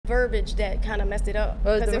verbiage that kind of messed it up.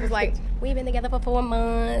 Because it was like, we've been together for 4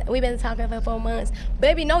 months. We've been talking for 4 months.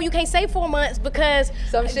 Baby, no, you can't say 4 months because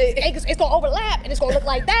some shit it's gonna overlap and it's gonna look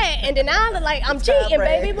like that. And then I look like I'm cheating,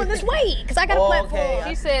 baby. But let's wait, because I got a platform.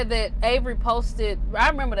 She said that Avery posted. I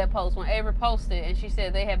remember that post when Avery posted, and she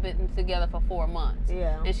said they had been together for 4 months.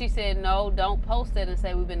 Yeah. And she said, no, don't post it and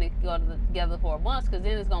say we've been together for months, because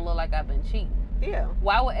then it's gonna look like I've been cheating. Yeah.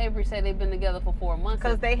 Why would Avery say they've been together for 4 months?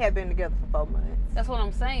 Because they had been together for 4 months. That's what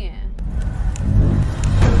I'm saying.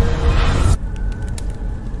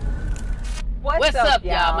 What's up,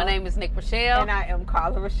 y'all? My name is Nic Rochelle. And I am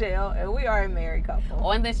Carla Rochelle, and we are a married couple.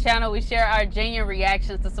 On this channel, we share our genuine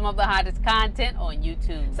reactions to some of the hottest content on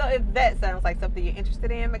YouTube. So if that sounds like something you're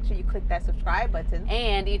interested in, make sure you click that subscribe button.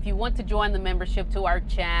 And if you want to join the membership to our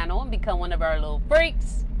channel and become one of our little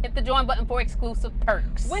freaks, hit the join button for exclusive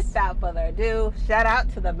perks. Without further ado, shout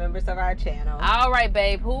out to the members of our channel. All right,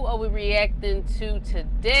 babe, who are we reacting to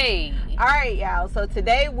today? All right, y'all. So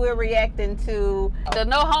today we're reacting to the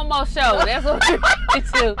No Homo show. That's what we're reacting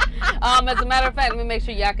to. As a matter of fact, let me make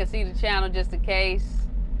sure y'all can see the channel just in case.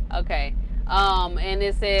 Okay. And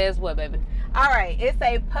it says what, baby? All right. It's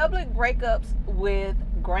a public breakups with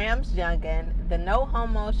Gramz Yungn, the No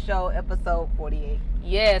Homo show, episode 48.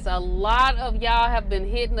 Yes, a lot of y'all have been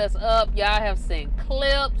hitting us up. Y'all have sent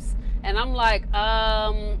clips, and I'm like,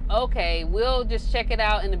 okay, we'll just check it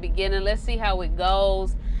out in the beginning. Let's see how it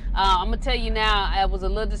goes. I'm gonna tell you now, I was a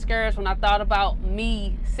little discouraged when I thought about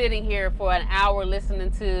me sitting here for an hour listening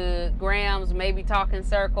to Gramz, maybe talk in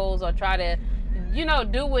circles or try to, you know,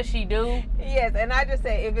 do what she do. Yes, and I just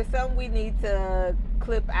say, if it's something we need to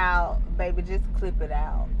clip out, baby, just clip it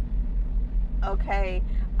out. Okay.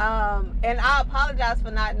 And I apologize for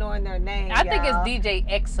not knowing their name. I think it's DJ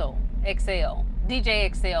XL,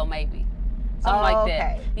 DJ XL maybe, something like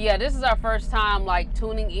that. Yeah, this is our first time like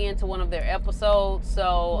tuning in to one of their episodes.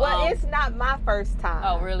 So well, it's not my first time.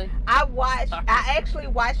 Oh, really? I actually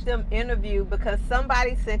watched them interview because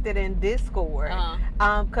somebody sent it in Discord.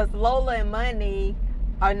 Because Lola and Money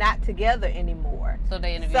are not together anymore. So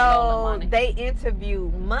they interviewed Lola Money. They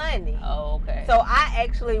interview Money. Oh, okay. So I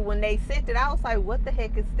actually, when they sent it, I was like, what the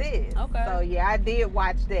heck is this? Okay. So yeah, I did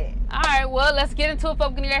watch that. All right, well, let's get into it,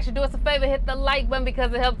 folks. Can you actually do us a favor? Hit the like button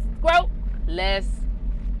because it helps us grow. Let's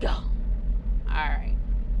go. All right.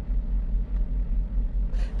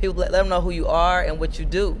 People, let them know who you are and what you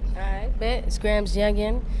do. All right, bet. It's Gramz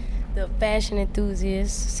Yungn, the fashion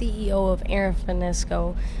enthusiast, CEO of Aaron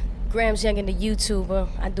Finesco. Gramz Yungn, the YouTuber.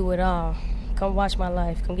 I do it all. Come watch my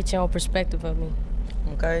life. Come get your own perspective of me.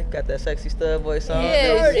 Okay, got that sexy stud voice on.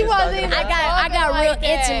 Yeah, she wasn't even. I got real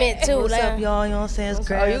intimate too. What's up, y'all? You know what I'm saying?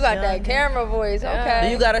 It's Oh, you got that camera voice. Okay. Do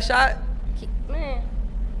you got a shot? Man.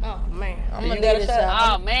 Oh man. I'm gonna need a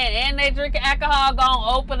shot. Oh man, and they drinking alcohol.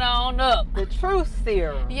 Gonna open on up. The truth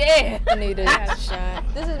serum. Yeah. I need a shot.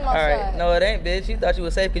 This is my All right. shot. No, it ain't, bitch. You thought you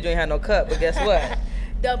was safe because you ain't had no cup, but guess what?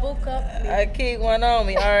 Double cup. I keep one on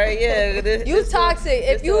me. All right, yeah. You toxic.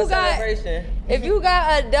 If you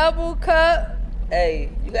got a double cup.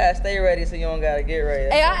 Hey, you gotta stay ready so you don't gotta get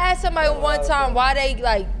ready. Hey, I asked somebody one time why they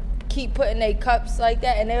like keep putting their cups like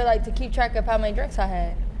that, and they were like to keep track of how many drinks I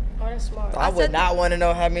had. Oh, that's smart. I would not want to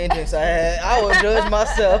know how many drinks I had. I would judge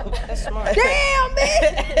myself. That's smart. Damn,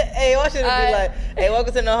 bitch. Hey, why should it be like, hey,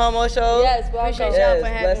 welcome to the Homo show? Yes, welcome. Appreciate y'all for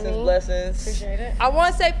having blessings, me. blessings. Appreciate it. I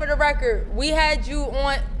want to say for the record, we had you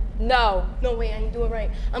on. No. No, wait, I didn't do it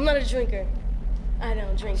right. I'm not a drinker. I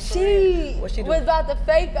don't drink. She What she do? was about to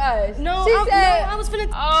fake us. No, she said, I was finna.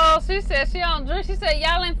 Oh, she said she don't drink. She said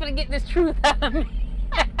y'all ain't finna get this truth out of me.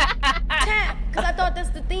 Tap, because I thought that's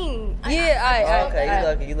the thing. Yeah,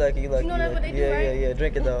 Okay, you lucky. You know that's what they do, right? Yeah.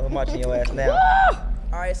 Drink it though. I'm watching your ass now.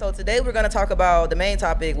 All right, so today we're gonna talk about, the main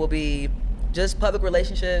topic will be just public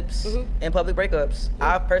relationships and public breakups.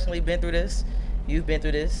 I've personally been through this. You've been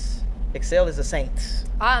through this. Excel is a saint.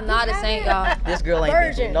 I'm not a saint, y'all. This girl ain't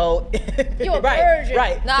been through no. You're a virgin.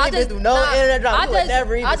 Right. Nah, She been through no internet drama. You would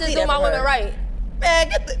never even I just see do that my from women her. right. Man,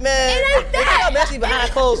 get the man. It ain't that. You're messy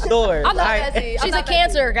behind closed doors. I'm not alright? messy. She's a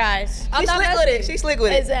cancer, guys. I'm She's not slick messy. with it. She's slick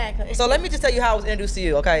with it. Exactly. So let me just tell you how I was introduced to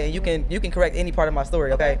you, okay? And you can correct any part of my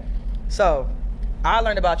story, okay? So I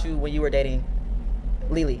learned about you when you were dating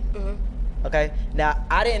Lily. Okay? Now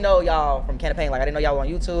I didn't know y'all from campaign. Like I didn't know y'all were on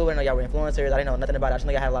YouTube. I didn't know y'all were influencers. I didn't know nothing about it. I just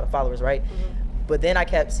know y'all had a lot of followers, right? But then I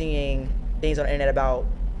kept seeing things on the internet about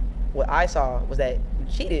what I saw was that you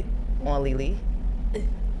cheated on Lily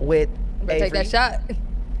with Avery. Take that shot.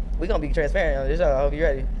 We're gonna be transparent on this show. I hope you're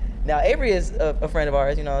ready. Now Avery is a friend of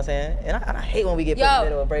ours, you know what I'm saying? And I hate when we get put in the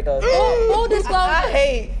middle of breakups. Full disclosure. I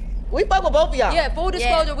hate. We fuck with both of y'all. Yeah, full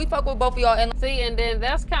disclosure, we fuck with both of y'all. And See, and then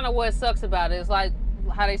that's kind of what sucks about it. It's like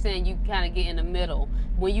how they saying you kind of get in the middle.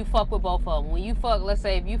 when you fuck with both of them. When you fuck, let's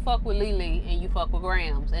say if you fuck with Lily and you fuck with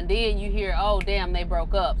Gramz, and then you hear, oh damn, they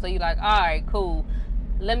broke up. So you're like, all right, cool.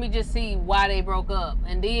 Let me just see why they broke up.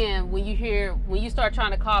 And then when you start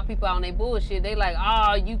trying to call people out on their bullshit, they like,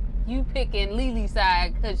 oh, you picking Lily's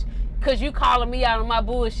side cause you calling me out on my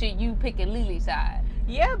bullshit, you picking Lily's side.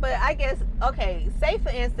 Yeah, but I guess, okay, say for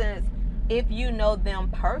instance, if you know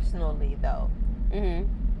them personally though,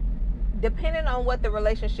 depending on what the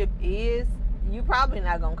relationship is, you probably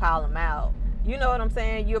not gonna call them out. You know what I'm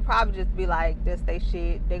saying? You'll probably just be like, this they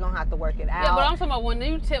shit, they gonna have to work it out. Yeah, but I'm talking about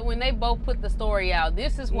when they both put the story out,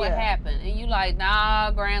 this is what happened. And you like,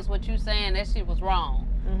 nah, Gramz, what you saying, that shit was wrong.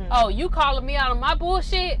 Oh, you calling me out on my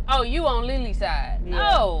bullshit? Oh, you on Lily's side. Yeah.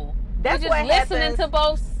 No. That's just listening to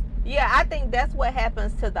both. Yeah, I think that's what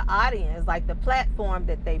happens to the audience, like the platform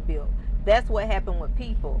that they built. That's what happened with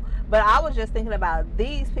people. But I was just thinking about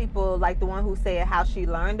these people, like the one who said how she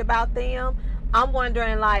learned about them. I'm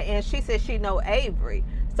wondering, like, and she said she know Avery.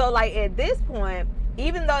 So, like, at this point,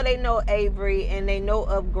 even though they know Avery and they know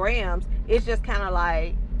of Gramz, it's just kind of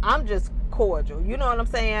like, I'm just cordial. You know what I'm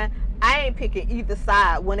saying? I ain't picking either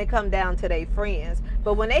side when it come down to their friends.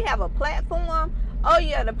 But when they have a platform, oh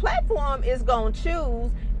yeah, the platform is going to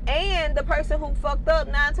choose. And the person who fucked up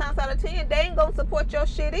 9 times out of 10, they ain't going to support your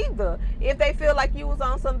shit either. If they feel like you was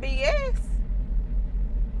on some BS.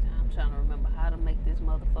 I'm trying to remember how to make this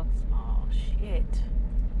motherfucker small. Shit.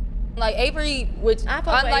 Like Avery, which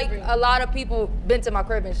unlike a lot of people been to my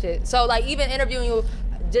crib and shit. So like even interviewing you,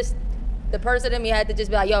 just the person in me had to just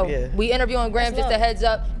be like, yo, we interviewing Gramz, just a heads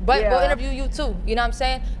up. But we'll interview you too. You know what I'm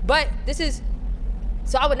saying? But this is,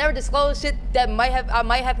 so I would never disclose shit that I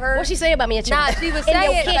might have heard. What she say about me at your Nah, she was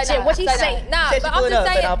saying in your kitchen. What she say? Nah, but I'm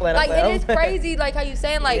just saying, like it is crazy, like how you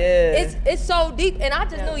saying, like it's so deep, and I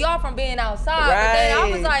just knew y'all from being outside. But then I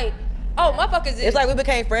was like, oh, motherfuckers. It's like we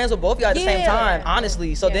became friends with both of y'all at the same time,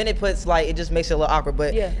 honestly. So then it puts like, it just makes it a little awkward.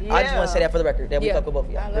 But I just want to say that for the record, that we fuck with both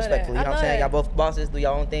of y'all, respectfully. You know what I'm saying? Y'all both bosses, do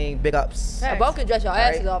your own thing, big ups. Y'all both can dress your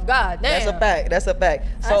asses off, god damn. That's a fact, that's a fact.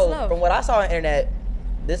 So from what I saw on the internet,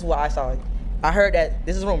 this is what I saw. I heard that,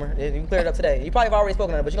 this is rumor, you cleared it up today. You probably have already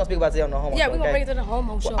spoken on it, but you're going to speak about it on the Homo show. Yeah, we're going to bring it to the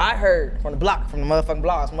Homo show. What I heard from the block, from the motherfucking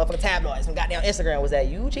blogs, from motherfucking tabloids, from goddamn Instagram, was that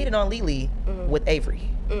you cheated on Lily with Avery.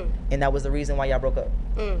 And that was the reason why y'all broke up.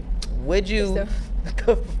 Would you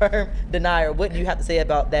confirm, deny, or what do you have to say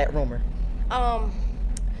about that rumor?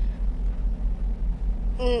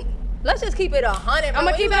 Let's just keep it 100. I'm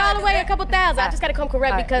gonna keep it all the way a couple thousand. I just gotta come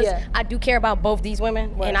correct because I do care about both these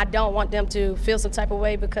women, and I don't want them to feel some type of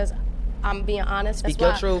way because I'm being honest. Speak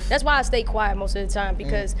your truth. That's why I stay quiet most of the time,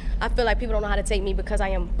 because I feel like people don't know how to take me because I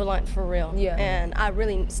am blunt for real. Yeah. And I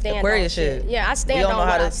really stand Aquarius on shit. Yeah, I stand on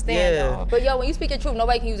what I stand on. But yo, when you speak your truth,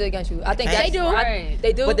 nobody can use it against you. I think they do.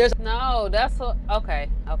 They do. But there's okay.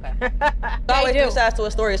 always two sides to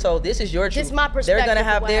a story, so this is your truth. This is my perspective. They're gonna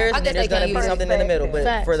have theirs, and then there's gonna be something in the middle.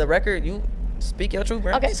 But for the record, you speak your truth,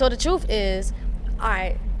 bro. Okay, so the truth is, all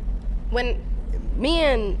right, when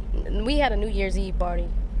we had a New Year's Eve party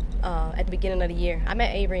at the beginning of the year. I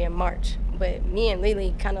met Avery in March, but me and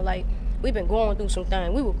Lily kind of like, we've been going through some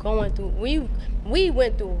things. We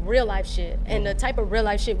went through real life shit, and the type of real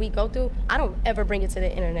life shit we go through, I don't ever bring it to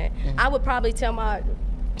the internet. I would probably tell my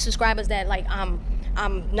subscribers that like I'm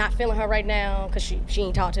not feeling her right now because she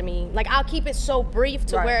ain't talked to me. Like I'll keep it so brief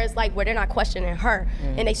to where it's like where they're not questioning her,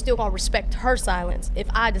 and they still gonna respect her silence if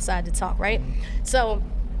I decide to talk, right? So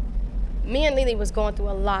me and Lily was going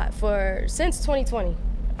through a lot since 2020.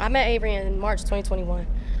 I met Avery in March 2021.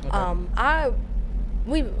 I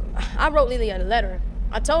wrote Lily a letter.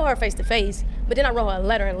 I told her face to face, but then I wrote her a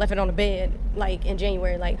letter and left it on the bed like in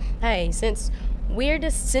January. Like, hey, since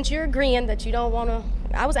you're agreeing that you don't want to,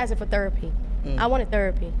 I was asking for therapy. I wanted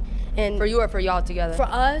therapy. And for you or for y'all together? For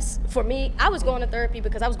us, for me, I was going to therapy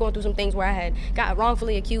because I was going through some things where I had got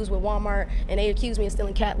wrongfully accused with Walmart, and they accused me of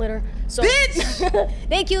stealing cat litter. So bitch!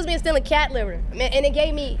 They accused me of stealing cat litter, and it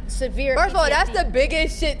gave me severe First of all, that's the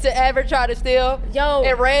biggest shit to ever try to steal. Yo.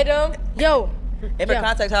 And random. Yo. And for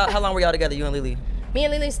context, how long were y'all together, you and Lily? Me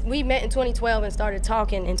and Lily, we met in 2012 and started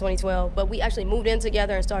talking in 2012, but we actually moved in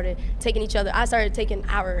together and started taking each other. I started taking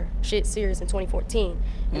our shit serious in 2014.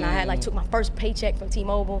 And I had like took my first paycheck from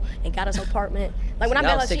T-Mobile and got us an apartment. Like when I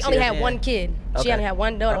met her, she only had one kid. She only had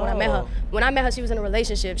one daughter when I met her. When I met her, she was in a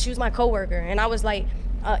relationship. She was my coworker, and I was like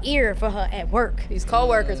an ear for her at work. These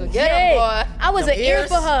coworkers would get them, boy. I was an ear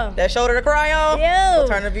for her. That shoulder to cry on. Yeah.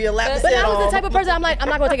 Turn to be a lap. But I was the type of person I'm like, I'm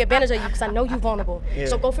not gonna take advantage of you because I know you're vulnerable.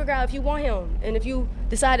 So go figure out if you want him, and if you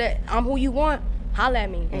decide that I'm who you want, holla at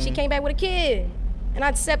me. And she came back with a kid. And I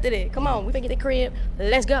accepted it. Come on, we can get the crib.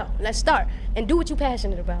 Let's go. Let's start. And do what you're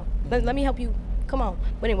passionate about. Let me help you Come on.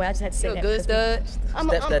 But anyway, I just had to say You a that. good stud?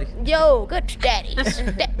 Step daddy. Yo, good daddy.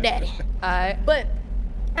 Step daddy. Alright. But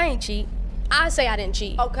I ain't cheat. I say I didn't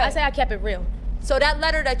cheat. Okay. I say I kept it real. So that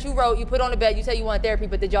letter that you wrote, you put on the bed, you said you wanted therapy,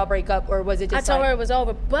 but did y'all break up, or was it just I told her it was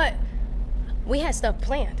over, but we had stuff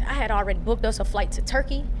planned. I had already booked us a flight to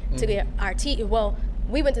Turkey to get our well,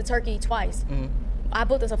 we went to Turkey twice. I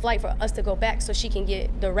booked us a flight for us to go back so she can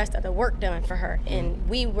get the rest of the work done for her. And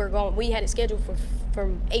we had it scheduled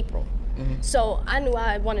for April. So I knew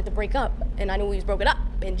I wanted to break up, and I knew we was broken up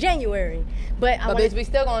in January. But bitch, we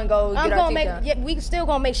still gonna go get our teeth done. Yeah, we still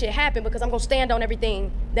gonna make shit happen because I'm gonna stand on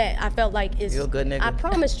everything that I felt like is. You're a good nigga. I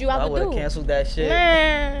promised you I would do. I would have canceled that shit.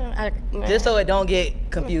 Man, Just so it don't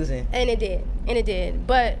get confusing. And it did.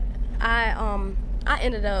 But I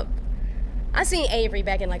ended up. I seen Avery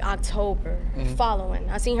back in like October following.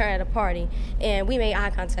 I seen her at a party and we made eye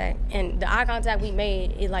contact, and the eye contact we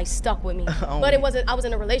made, it like stuck with me. But it wasn't, I was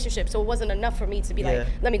in a relationship, so it wasn't enough for me to be like,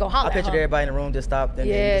 let me go holler I at her. pictured everybody in the room just stopped and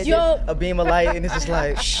then just a beam of light and it's just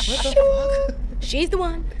like, what the fuck? She's the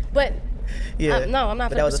one. But no, I'm not.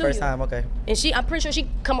 But that was the first time, okay. And I'm pretty sure she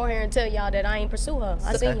come over here and tell y'all that I ain't pursue her.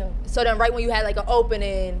 I seen her. So then right when you had like an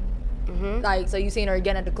opening, like, so you seen her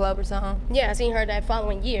again at the club or something? Yeah, I seen her that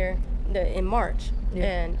following year. In March,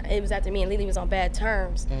 and it was after me and Lily was on bad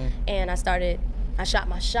terms, and I shot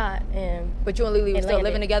my shot, and but you and Lily were still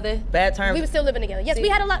living together. Bad terms. We were still living together. Yes, we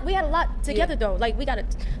had a lot together though. Like we got a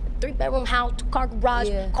 3-bedroom house, 2-car garage,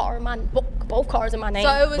 car in my both cars in my name.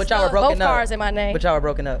 So it was but y'all were broken both up. Cars in my name. But y'all were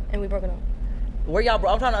broken up. And we broken up. Were y'all?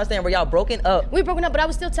 I'm trying to understand. Were y'all broken up? We broken up, but I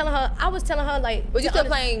was still telling her. I was telling her like. Was you still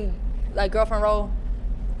playing like girlfriend role?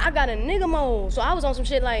 I got a nigga mode, so I was on some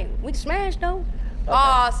shit like we smashed though. Okay.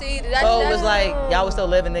 Oh, see, so it was like y'all was still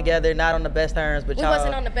living together, not on the best terms, but we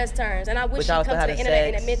wasn't on the best terms, and I wish she'd come to the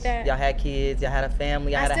internet and admit that. Y'all had kids, y'all had a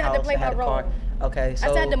family, y'all had a house, had to play y'all had a car. Okay, so I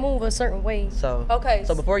still had to move a certain way. So okay,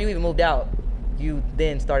 so before you even moved out, you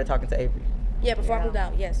then started talking to Avery. Yeah, before I moved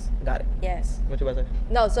out, yes. Got it. Yes. What you about to say?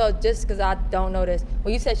 No, so just because I don't know this,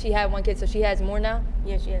 well, you said she had 1 kid, so she has more now?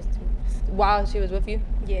 Yeah, she has 2. While she was with you?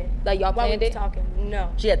 Yeah. Like y'all planned it? Talking.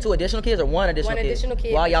 No. She had 2 additional kids or 1 additional kid? 1 additional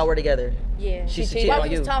kid. While y'all were together? Yeah. She cheated while on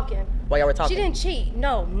we you? was talking. While y'all were talking? She didn't cheat.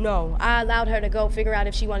 No. I allowed her to go figure out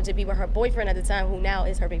if she wanted to be with her boyfriend at the time, who now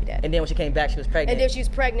is her baby daddy. And then when she came back, she was pregnant? And then she was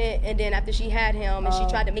pregnant, and then after she had him, and she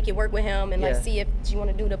tried to make it work with him, and like see if she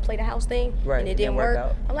wanted to do the play the house thing, and it didn't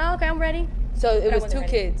work. I'm like, okay, I'm ready. So it was 2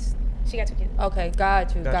 kids? She got 2 kids. Okay,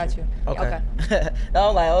 got you. Okay.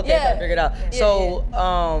 I'm like, okay, I figured it out. Yeah.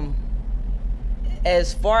 So,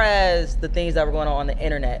 as far as the things that were going on the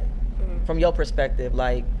internet, from your perspective,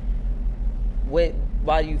 like,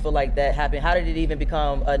 why do you feel like that happened? How did it even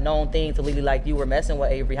become a known thing to Lily, like you were messing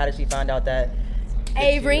with Avery? How did she find out that?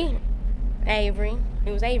 Avery.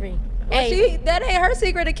 It was Avery. Well, that ain't her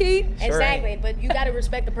secret to keep. Sure exactly, ain't. but you got to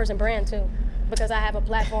respect the person brand too. Because I have a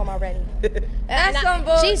platform already. That's some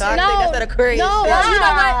bullshit. That's not a crazy. No, you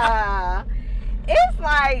know what? It's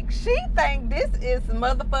like she think this is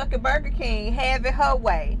motherfucking Burger King having her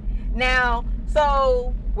way. Now,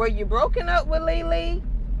 so were you broken up with Lily,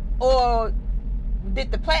 or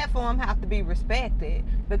did the platform have to be respected?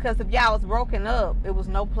 Because if y'all was broken up, it was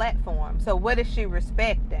no platform. So what is she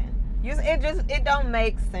respecting? It don't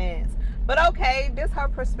make sense. But okay, this her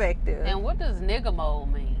perspective. And what does nigga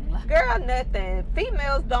mode mean? Girl, nothing.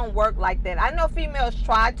 Females don't work like that. I know females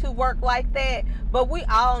try to work like that, but we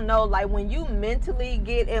all know, like, when you mentally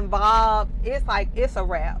get involved, it's like it's a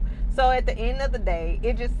wrap. So at the end of the day,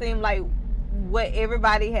 it just seemed like what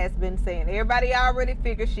everybody has been saying. Everybody already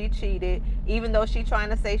figured she cheated, even though she trying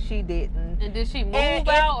to say she didn't. And did she move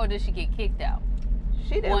out or did she get kicked out?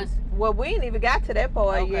 She didn't. Well, we ain't even got to that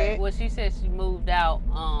part yet. Well, she said she moved out.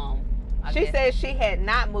 She said she had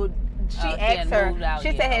not moved. She asked her.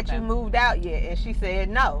 She said, "Had you moved out yet?" And she said,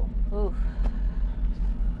 "No." Oof.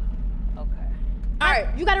 Okay. All right,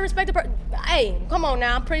 you gotta respect the person. Hey, come on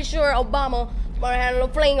now. I'm pretty sure Obama had a little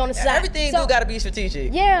fling on the side. Everything do gotta be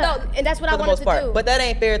strategic. Yeah. No, and that's what I wanted to do. But that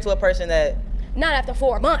ain't fair to a person that. Not after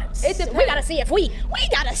 4 months. We gotta see if we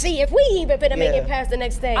even finna make it past the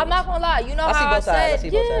next stage. I'm not gonna lie. You know how I said,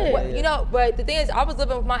 you know, but the thing is, I was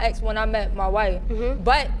living with my ex when I met my wife,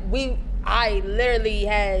 but we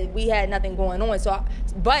had nothing going on. So,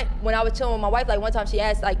 but when I was chilling with my wife, like one time she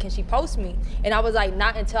asked, like, can she post me? And I was like,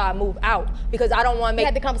 not until I move out, because I don't want to make. You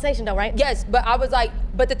had the conversation though, right? Yes, but I was like,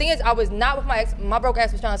 but the thing is, I was not with my ex. My broke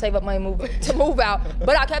ass was trying to save up money to move out,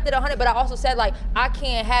 but I kept it 100. But I also said, like, I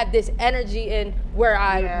can't have this energy in where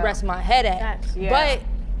I rest my head at. But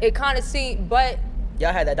it kind of seemed, but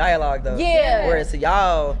y'all had that dialogue though. Yeah. Whereas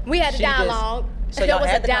y'all, we had a dialogue. So y'all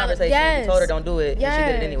had the conversation. Yes. You told her don't do it, Yes. and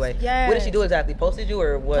she did it anyway. Yes. What did she do exactly? Posted you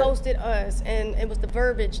or what? Posted us, and it was the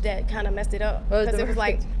verbiage that kind of messed it up. Because it was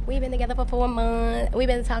like, we've been together for 4 months. We've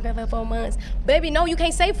been talking for 4 months. Baby, no, you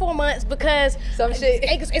can't say 4 months because some shit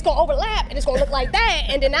it's gonna overlap and it's gonna look like that.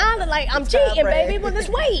 And then I look like I'm cheating, baby. Well, let's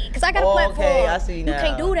wait, because I got a platform. Okay, I see now. You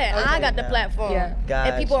can't do that. I got the platform. Yeah.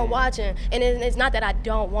 And people are watching. And it's not that I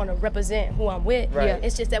don't want to represent who I'm with. Right.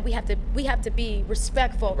 It's just that we have to be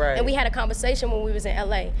respectful. Right. And we had a conversation when we was in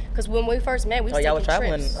LA. Because when we first met, we was y'all was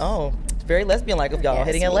traveling. trips. Oh, it's very lesbian like of y'all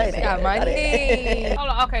hitting LA. Got money. Hold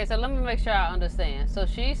on, okay, so let me make sure I understand. So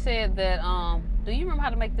she said that, do you remember how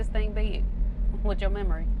to make this thing big with your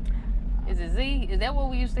memory? Is it Z? Is that what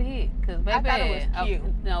we used to hit? Because baby, I thought it was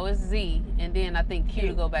Q. No, it's Z, and then I think Q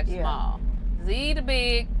to go back small. Z to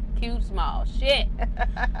big, Q to small. Shit.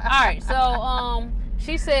 All right, so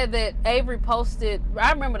she said that Avery posted.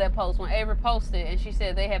 I remember that post when Avery posted, and she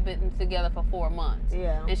said they had been together for 4 months.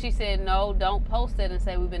 Yeah. And she said, no, don't post it and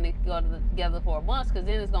say we've been together for 4 months, because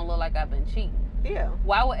then it's gonna look like I've been cheating. Yeah.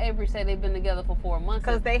 Why would Avery say they've been together for 4 months?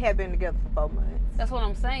 Because they had been together for 4 months. That's what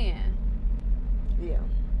I'm saying. Yeah.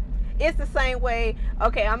 It's the same way.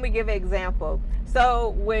 Okay, I'm going to give an example.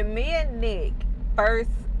 So when me and Nick first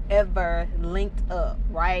ever linked up,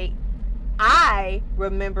 right? I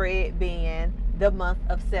remember it being the month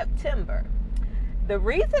of September. The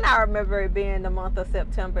reason I remember it being the month of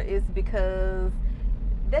September is because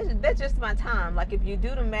that's just my time. Like if you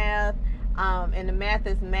do the math, and the math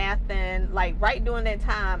is mathing, like right during that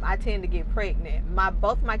time, I tend to get pregnant.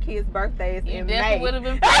 Both my kids' birthdays in May. You definitely would have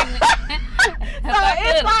been pregnant. So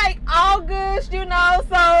it's like August, you know.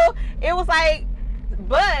 So it was like,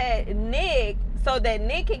 but Nick, so that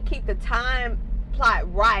Nick can keep the time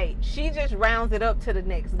plot right, she just rounds it up to the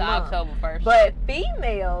next month. October 1st. But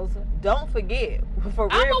females, don't forget, for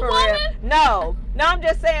real, I'm a woman. No, I'm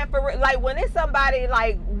just saying, for real, like when it's somebody,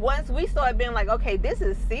 like once we start being like, okay, this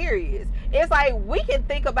is serious, it's like we can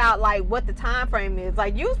think about like what the time frame is.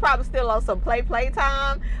 Like you was probably still on some play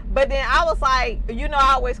time, but then I was like, you know,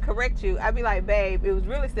 I always correct you. I'd be like, babe, it was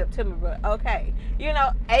really September, but okay, you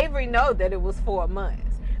know, Avery know that it was 4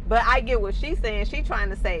 months, but I get what she's saying. She's trying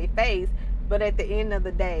to save face. But at the end of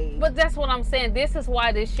the day, but that's what I'm saying. This is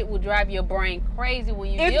why this shit will drive your brain crazy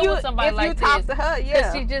when you deal with somebody like this. If you talk to her, yeah.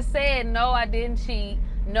 Because she just said, no, I didn't cheat.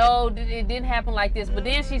 No, it didn't happen like this. But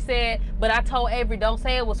then she said, but I told Avery, don't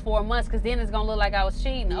say it was 4 months, because then it's gonna look like I was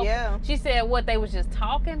cheating. Yeah. She said, what, they was just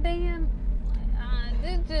talking then?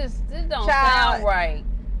 This don't sound right.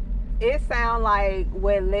 It sound like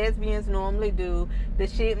what lesbians normally do. The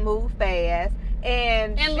shit move fast.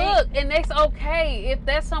 And look, and that's okay if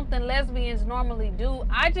that's something lesbians normally do.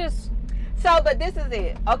 But this is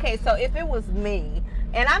it. Okay, so if it was me,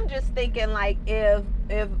 and I'm just thinking like if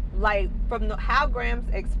like from how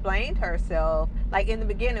Gramz explained herself, like in the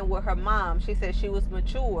beginning with her mom, she said she was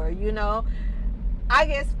mature, you know. I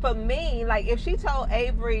guess for me, like if she told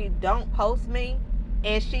Avery don't post me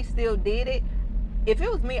and she still did it, if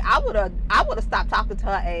it was me, I would have stopped talking to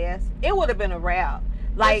her ass. It would have been a wrap.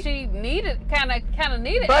 Like, but she kind of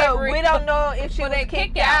needed but Avery. We don't know if she was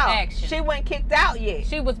kicked out. Action. She wasn't kicked out yet.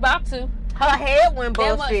 She was about to. Her head went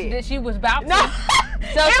bullshit. She was about to. No.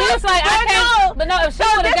 So she was like, I can't. But no, if she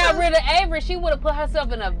would have got rid of Avery, she would have put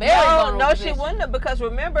herself in a very vulnerable position. She wouldn't have, because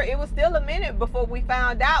remember, it was still a minute before we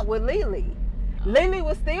found out with Lily. Lily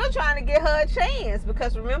was still trying to get her a chance,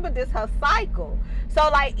 because remember, this her cycle. So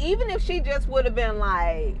like, even if she just would have been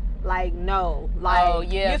like no, like, oh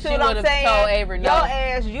yeah, you see she what I'm saying? Told Avery no. Your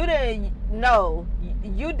ass, you didn't know,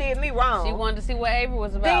 you did me wrong. She wanted to see what Avery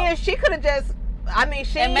was about. Then she could have just, I mean,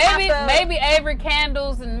 she and maybe Avery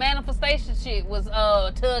candles and manifestation shit was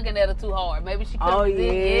tugging at her too hard. Maybe she couldn't.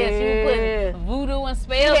 She was putting voodoo and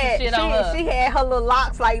spells and shit on her. She had her little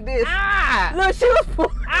locks like this. Look, she was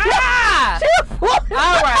pulling. She was pulling.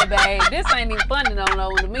 All right, babe, this ain't even funny no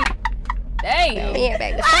to me. Damn. Yeah,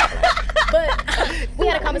 baby. But we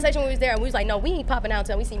had a conversation when we was there, and we was like, no, we ain't popping out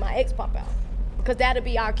until we see my ex pop out, because that'll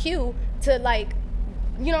be our cue to, like,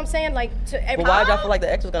 you know what I'm saying, like, to every. Well, why did y'all feel like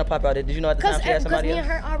the ex was gonna pop out? Did you know at the time she had somebody else? Because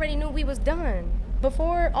me and her already knew we was done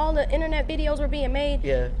before all the internet videos were being made.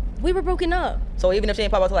 Yeah. We were broken up. So even if she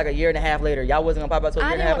ain't pop out till like a year and a half later, y'all wasn't gonna pop out till a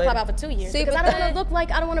year and a half later? I didn't want to pop out for 2 years. See, because I don't want to look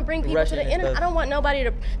like, I don't want to bring people to the internet. I don't want nobody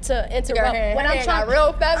to interrupt. When I'm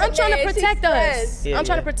trying to protect us. Yeah, I'm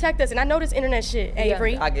trying to protect us, and I know this internet shit,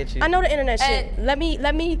 Avery. I get you. I know the internet shit. Let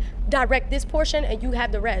me direct this portion and you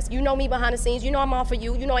have the rest. You know me behind the scenes. You know I'm all for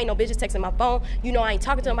you. You know ain't no bitches texting my phone. You know I ain't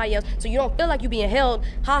talking to nobody else. So you don't feel like you being held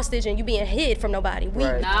hostage and you being hid from nobody.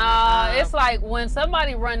 Nah, it's like when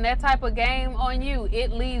somebody run that type of game on you,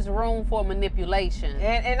 it leaves room for manipulation.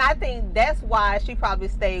 And I think that's why she probably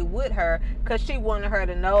stayed with her, because she wanted her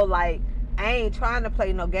to know, like, I ain't trying to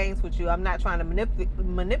play no games with you. I'm not trying to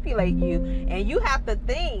manipulate you. And you have to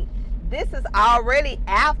think, this is already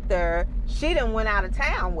after she done went out of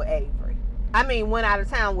town with Avery. I mean, went out of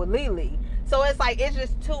town with Lily. So it's like, it's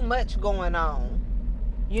just too much going on.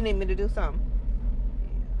 You need me to do something?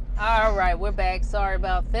 All right, we're back. Sorry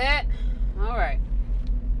about that. All right.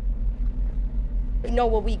 You know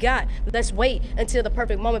what we got. Let's wait until the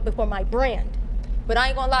perfect moment before my brand. But I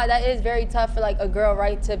ain't gonna lie, that is very tough for like a girl,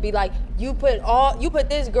 right? To be like, you put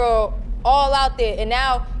this girl all out there, and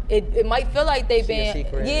now it might feel like they've been,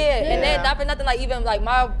 and then not for nothing, like even like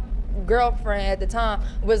my girlfriend at the time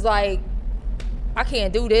was like, I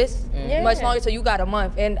can't do this much longer, so you got a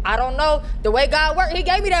month. And I don't know, the way God worked, he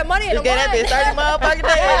gave me that money in a month. That bitch 30 motherfucking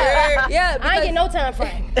days. Yeah, I ain't get no time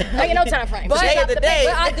frame. I ain't get no time frame. But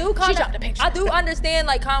I do I understand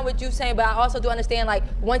like kind of what you're saying, but I also do understand like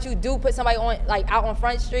once you do put somebody on like out on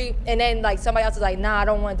Front Street and then like somebody else is like, nah, I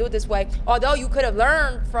don't want to do it this way. Although you could have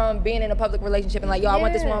learned from being in a public relationship and like, yo, I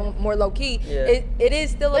want this one more low key. It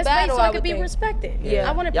is still a battle. So I could be respected.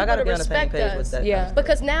 I wanted people to respect us.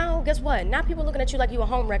 Because now, guess what? Now people looking at you like you a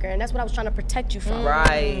home wrecker, and that's what I was trying to protect you from.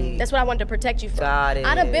 Right. That's what I wanted to protect you from. Got it.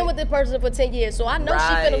 I done been with this person for 10 years, so I know she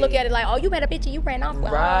finna look at it like, oh, you had a bitch and you ran off with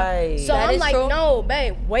her. So I'm like, no,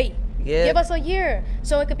 babe, wait. Give us a year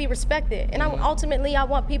so it could be respected. And ultimately, I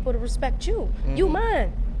want people to respect you. You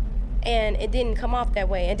mine. And it didn't come off that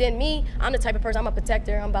way. And then me, I'm the type of person, I'm a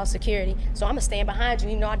protector, I'm about security. So I'm gonna stand behind you,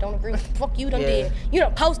 you know I don't agree with fuck you done did. You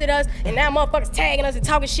done posted us, and now motherfuckers tagging us and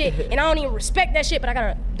talking shit, and I don't even respect that shit, but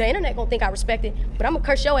the internet gonna think I respect it, but I'm gonna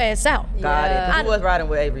curse your ass out. Got it. Who was riding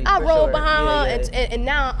with Avery? I rolled behind her, and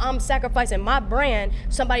now I'm sacrificing my brand.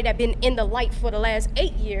 Somebody that been in the light for the last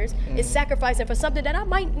 8 years is sacrificing for something that I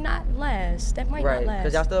might not last. That might not last.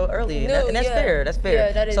 Because y'all still early, and that's fair. That's fair.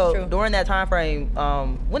 Yeah, that is true. So during that time frame,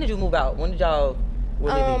 when did you move out? When did y'all?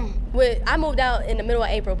 I moved out in the middle of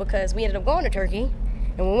April because we ended up going to Turkey.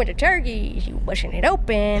 And when we went to Turkey, she was pushing it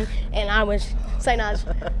open, and I was saying,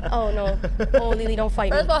 oh no, oh Lily, don't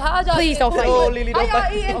fight me. First of all, how's y'all please don't fight me. Oh, Lily, don't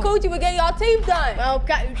fight me. How y'all eating coochie with getting y'all teeth done? Oh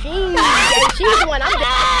God, she's the one. I'm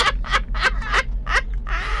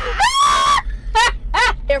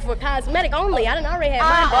just there for cosmetic only. I didn't already have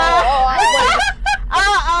mine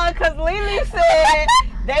done. Because Lily said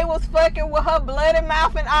they was fucking with her bloody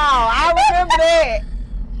mouth and all. I remember that.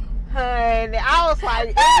 Honey, I was like,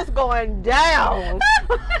 it was going down.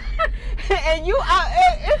 And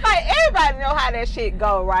it's like everybody know how that shit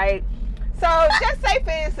go, right? So just say,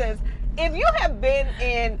 for instance, if you have been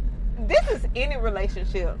in, this is any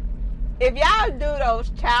relationship, if y'all do those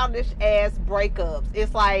childish ass breakups,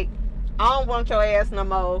 it's like, I don't want your ass no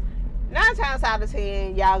more. 9 times out of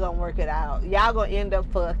 10, y'all gonna work it out. Y'all gonna end up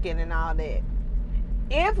fucking and all that.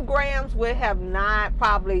 If Gramz would have not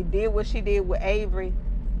probably did what she did with Avery,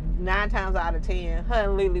 9 times out of 10, her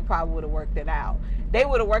and Lily probably would have worked it out. They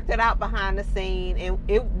would have worked it out behind the scene, and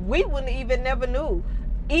we wouldn't even never knew.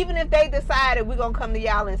 Even if they decided we're gonna come to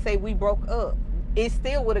y'all and say we broke up, it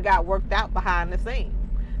still would have got worked out behind the scene.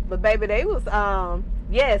 But baby, they was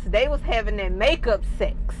they was having that makeup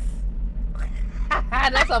sex.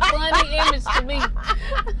 That's a funny image to me.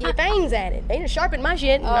 Your fangs at it. They done sharpened my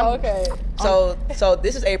shit. Oh, okay. So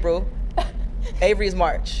this is April. Avery is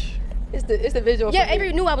March. It's the visual. Yeah,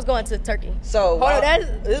 Avery knew I was going to Turkey. So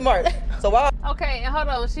this is March. So while okay, and hold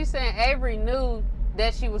on. She's saying Avery knew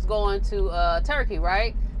that she was going to Turkey,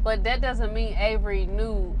 right? But that doesn't mean Avery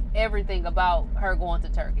knew everything about her going to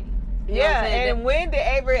Turkey. You know and when did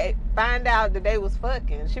Avery find out that they was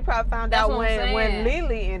fucking? She probably found out when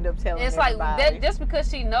Lily ended up telling everybody. Like that, just because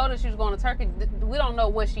she know that she was going to Turkey, we don't know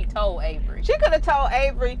what she told Avery. She could have told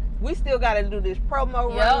Avery, we still got to do this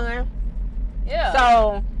promo run. Yeah.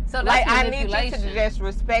 So like, I need you to just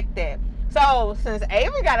respect that. So since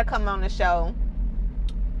Avery got to come on the show,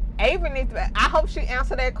 Avery needs to, I hope she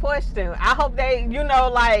answered that question. I hope they,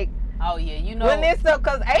 like, oh yeah, when it's up,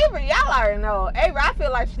 because Avery, y'all already know, Avery, I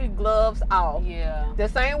feel like she gloves off. Yeah. The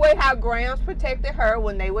same way how Gramz protected her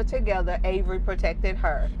when they were together, Avery protected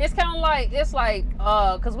her. It's kind of like,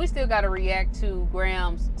 because we still got to react to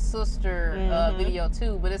Gram's sister video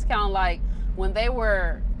too, but it's kind of like when they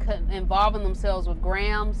were involving themselves with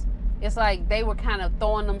Gramz, it's like they were kind of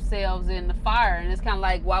throwing themselves in the fire, and it's kind of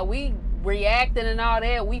like while we reacting and all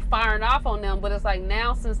that, we firing off on them, but it's like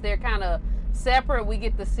now since they're kind of separate, we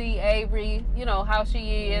get to see Avery, you know, how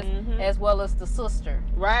she is, as well as the sister.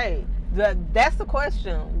 Right. That's the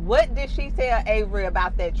question. What did she tell Avery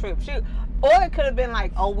about that trip? Or it could have been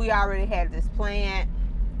like, oh, we already had this plan.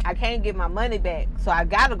 I can't get my money back, so I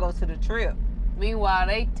gotta go to the trip. Meanwhile,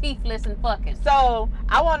 they teethless and fucking. So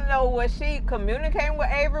I want to know, was she communicating with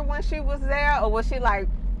Avery when she was there, or was she like,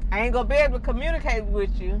 I ain't gonna be able to communicate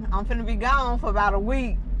with you. I'm finna be gone for about a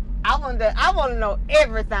week. I want to know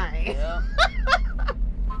everything. Yeah.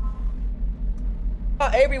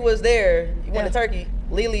 Avery was there. You went to Turkey.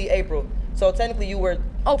 Lily, April. So technically, you were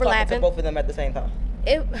overlapping talking to both of them at the same time.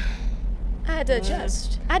 I had to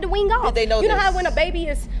adjust. I had to wing off. Did they know You know this? how when a baby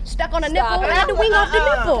is stuck on a nipple, I had to wing off the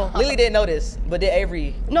nipple. Lily didn't know this, but did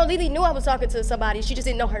Avery? No, Lily knew I was talking to somebody. She just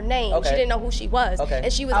didn't know her name. Okay. She didn't know who she was. Okay.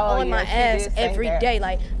 And she was on my ass every day.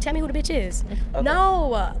 Like, tell me who the bitch is. Okay.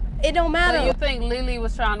 No, it don't matter. So you think Lily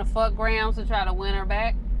was trying to fuck Gramz to try to win her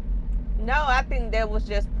back? No, I think that was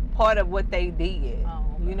just part of what they did. Oh,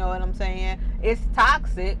 okay. You know what I'm saying? It's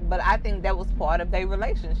toxic, but I think that was part of their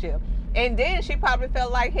relationship. And then she probably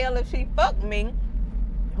felt like, hell, if she fucked me,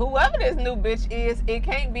 whoever this new bitch is, it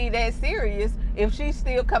can't be that serious if she's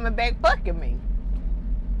still coming back fucking me.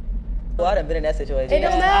 Well, I done been in that situation. It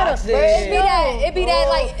don't matter. It be that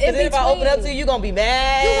like. Because if I open up to you, you gonna be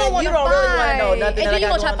mad. You don't really want to know nothing. And then you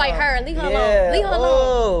gonna try to fight her and leave her alone. Leave her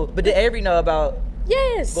alone. But did Avery know about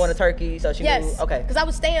going to Turkey? So she knew. Okay. Because I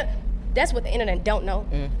was staying. That's what the internet don't know.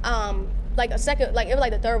 Like it was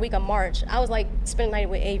like the third week of March. I was like spending the night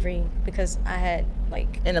with Avery because I had like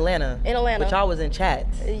in Atlanta. But y'all was in chat.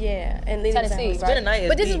 Yeah, and Lily Tennessee, right?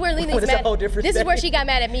 But this is where Lily's mad. This is where she got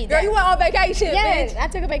mad at me. Girl, you went on vacation. Yes, bitch. I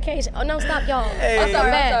took a vacation. Oh no, stop y'all. Hey. I'm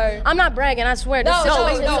sorry. I'm not bragging. I swear. No,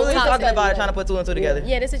 situation we was talking about it, trying to put two and two together.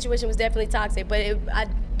 Yeah, this situation was definitely toxic, but I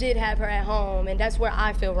did have her at home, and that's where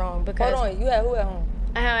I feel wrong because. Hold on, you had who at home?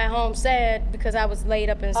 I had at home sad because I was laid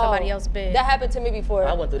up in somebody else's bed. That happened to me before.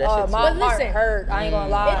 I went through that shit too. My heart hurt. I ain't gonna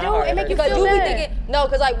lie. It make you because feel you be bad. thinking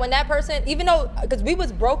because like when that person, even though because we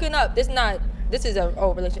was broken up, this is an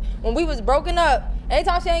old relationship. When we was broken up,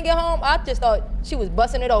 anytime she ain't get home, I just thought she was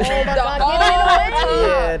busting it open. Oh my God, give it away.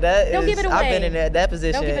 Yeah, that is. Don't give it away. I've been in that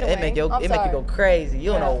position. Don't give it It make you go crazy.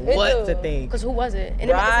 You don't know what to think. Because who was it? And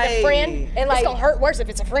it was a friend. And like, it's gonna hurt worse if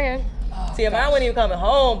it's a friend. See, mine wasn't even coming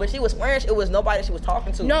home, but she was swearing it was nobody she was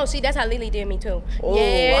talking to. No, see, that's how Lily did me too. Ooh,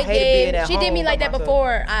 I hated being at she did home me like by that myself.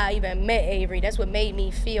 before I even met Avery. That's what made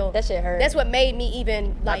me feel. That shit hurt. That's what made me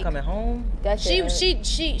even like. Not coming home. That shit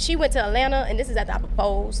She went to Atlanta, and this is after I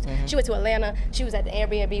proposed. She went to Atlanta. She was at the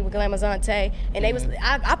Airbnb with Glamazante, and they was.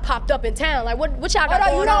 I popped up in town. Like, what y'all got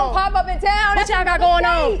going on? You don't pop up in town. What y'all got going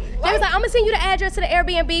on? They was like, I'm gonna send you the address to the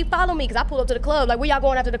Airbnb. Follow me, cause I pulled up to the club. Like, where y'all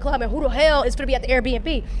going after the club? And who the hell is gonna be at the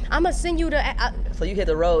Airbnb? I'm gonna send you the. So you hit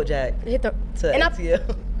the road, Jack. Hit the to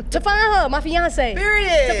ATL. To find her, my fiance.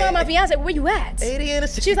 Period. To find my fiance. Where you at? 80 in the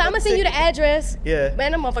city. She was like, I'm gonna send you the address. Yeah.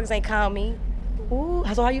 Man, them motherfuckers ain't call me. Ooh.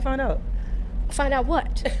 So how you find out? Find out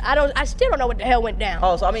what? I still don't know what the hell went down.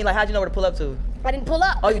 Oh, so I mean, like, how'd you know where to pull up to? I didn't pull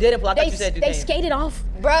up. Oh, you didn't pull up? I thought you said you They came. skated off.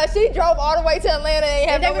 Bruh, she drove all the way to Atlanta and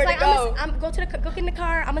had nowhere to go. I'm go get in the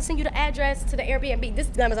car. I'm gonna send you the address to the Airbnb. This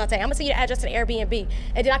is Glamazante. I'm gonna send you the address to the Airbnb.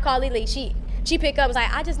 And then I call Lily. She picked up, was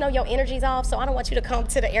like, I just know your energy's off, so I don't want you to come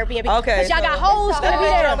to the Airbnb. Okay. But y'all got hoes finna be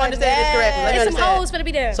there. I'm understanding this correctly. Let me There's some understand. hoes finna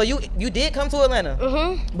be there. So you did come to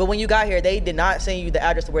Atlanta. But when you got here, they did not send you the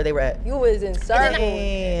address to where they were at. You was in circles.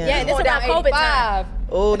 Yeah, and this is around COVID time.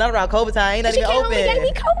 Oh, not around COVID time. Ain't nothing She even came open. home and gave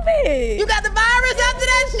me COVID. You got the virus after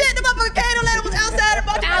that shit? The motherfucker came to let it was outside and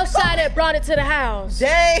brought Outside and brought it to the house.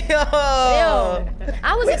 Damn.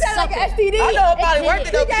 I was a sucker. Like STD. I know it probably worked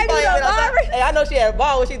it though. She gave me the virus. Hey, I know she had a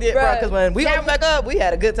ball when she did, bro. Because when we opened back up, we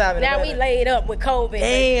had a good time in Now Atlanta. we laid up with COVID.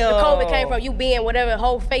 Damn. The COVID came from you being whatever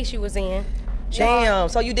whole face you was in. Damn.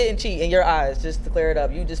 So you didn't cheat in your eyes, just to clear it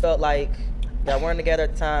up. You just felt like y'all weren't together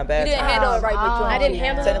at the time. Bad You didn't time. handle it right, but you I didn't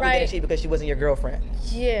handle it Technically right. didn't cheat because she wasn't your girlfriend.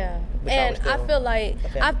 Yeah, But and y'all I was feel like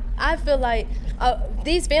still I feel like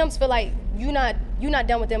these films feel like you not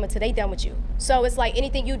done with them until they done with you. So it's like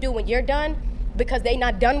anything you do when you're done, because they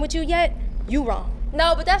not done with you yet, you wrong.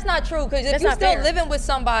 No, but that's not true. Because if That's you're not still fair. living with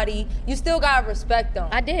somebody, you still gotta respect them.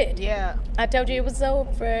 I did. Yeah. I told you it was over.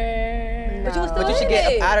 But you was still But you should in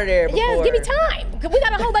get it. up out of there before. Yeah, give me time. Cause we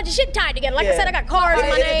got a whole bunch of shit tied together. Like I Yeah. said, I got cars in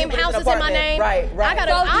my Yeah, name, you live in an houses in my apartment. name. Right. I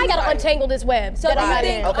gotta So you gotta right. untangle this web So that you I'm not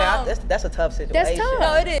didn't- in. Okay, that's a tough situation. That's tough.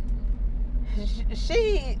 No, it is.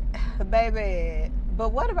 She, baby.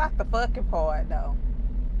 But what about the fucking part though?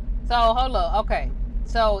 So hold up. Okay.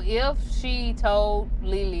 So if she told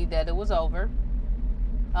Lily that it was over,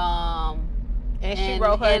 And she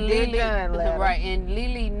wrote her Dear John letter. right, and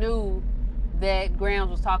Lily knew that Gramz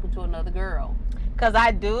was talking to another girl. Because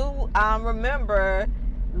I do remember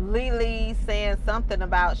Lily saying something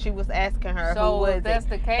about she was asking her so who was if that's it.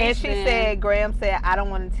 the case, And she said, Gramz said, I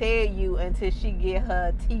don't want to tell you until she get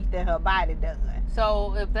her teeth and her body done.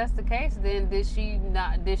 So if that's the case, then did she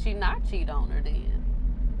not cheat on her then?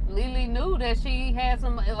 Lily knew that she had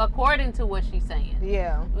some, according to what she's saying.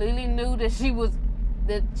 Yeah. Lily knew that she was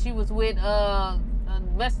with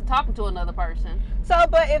talking to another person. So,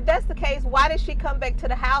 but if that's the case, why did she come back to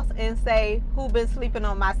the house and say who been sleeping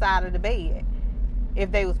on my side of the bed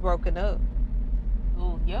if they was broken up?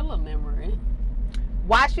 Oh, yellow memory.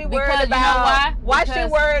 Why she worried about why she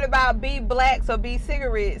worried about B blacks or B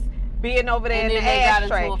cigarettes being over there in the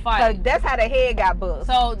ashtray? Because that's how the head got buzzed.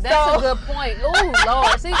 So that's a good point. Oh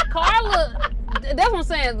Lord, see Carla, that's what I'm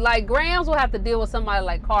saying. Like Gramz will have to deal with somebody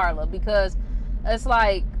like Carla because it's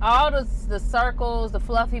like all the circles, the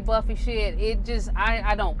fluffy buffy shit. It just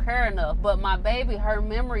I don't care enough. But my baby, her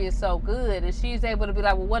memory is so good, and she's able to be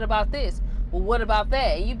like, well, what about this? Well, what about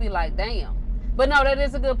that? And you'd be like, damn. But no, that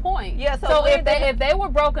is a good point. Yeah. So if they were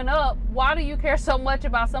broken up, why do you care so much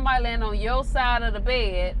about somebody laying on your side of the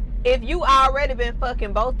bed? If you already been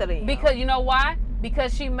fucking both of them. Because you know why?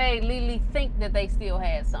 Because she made Lily think that they still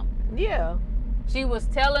had something. Yeah. She was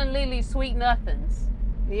telling Lily sweet nothings.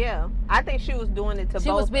 Yeah. I think she was doing it to both of them.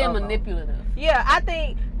 She was being manipulative. Yeah, I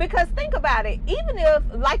think, because think about it, even if,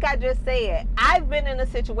 like I just said, I've been in a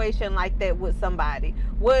situation like that with somebody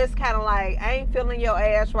where it's kind of like, I ain't feeling your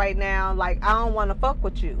ass right now, like I don't want to fuck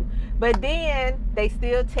with you. But then they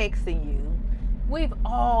still texting you. We've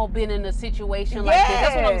all been in a situation like this.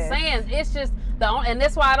 That's what I'm saying. It's just and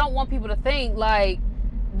that's why I don't want people to think like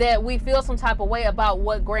that we feel some type of way about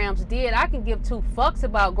what Gramz did. I can give two fucks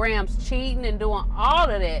about Gramz cheating and doing all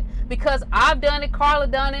of that because I've done it, Carla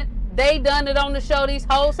done it, they done it on the show, these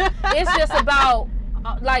hosts. It's just about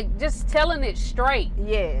like just telling it straight.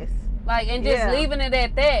 Yes. Like and just leaving it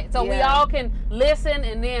at that. So we all can listen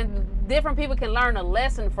and then different people can learn a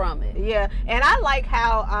lesson from it. Yeah. And I like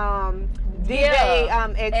how DJ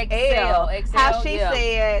XL, how she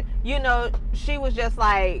said, you know, she was just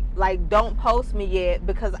like don't post me yet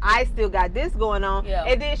because I still got this going on. Yeah.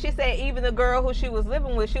 And then she said even the girl who she was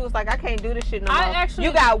living with, she was like, I can't do this shit no more.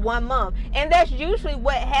 You got 1 month. And that's usually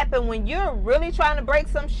what happened when you're really trying to break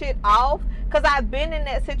some shit off. Because I've been in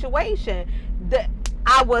that situation.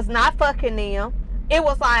 I was not fucking them. It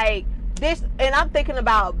was like this, and I'm thinking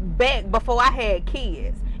about back before I had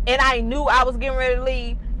kids. And I knew I was getting ready to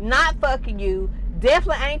leave. Not fucking you,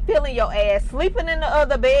 definitely ain't feeling your ass, sleeping in the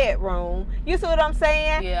other bedroom. You see what I'm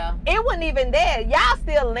saying? Yeah. It wasn't even that. Y'all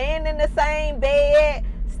still laying in the same bed,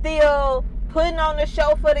 still putting on the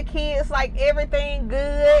show for the kids, like everything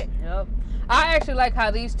good. Yep. I actually like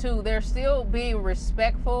how these two, they're still being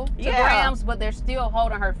respectful to Gramz, but they're still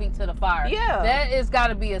holding her feet to the fire. Yeah. That has got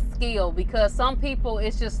to be a skill because some people,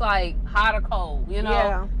 it's just like hot or cold, you know?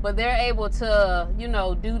 Yeah. But they're able to, you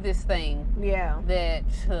know, do this thing. Yeah. That,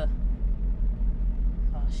 oh,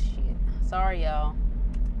 shit. Sorry, y'all.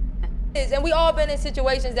 And we all been in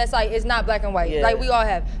situations that's like, it's not black and white. Yeah. Like, we all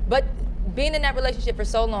have. But being in that relationship for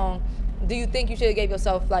so long, do you think you should have gave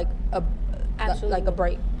yourself like a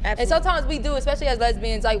break? Absolutely. And sometimes we do, especially as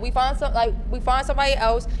lesbians, like we find somebody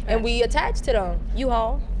else and we attach to them.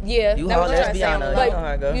 U-Haul. Yeah. U-Haul, lesbiana.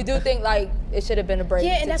 But you do think like it should have been a break.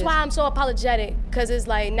 Yeah, and that's why I'm so apologetic, because it's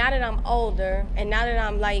like now that I'm older and now that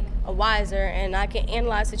I'm like a wiser and I can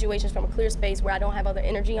analyze situations from a clear space where I don't have other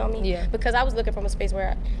energy on me. Yeah. Because I was looking from a space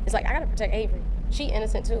where it's like I gotta protect Avery. She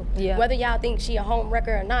innocent too. Yeah. Whether y'all think she a home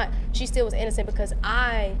wrecker or not, she still was innocent because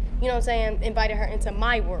I, you know what I'm saying, invited her into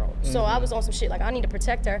my world. Mm-hmm. So I was on some shit like I need to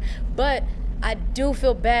protect her. But I do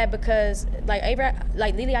feel bad because like Avery,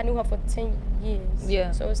 like Lily, I knew her for 10 years.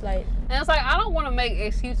 Yeah. So it's like, and it's like I don't want to make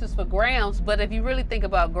excuses for Gramz, but if you really think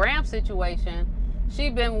about Gramz' situation, she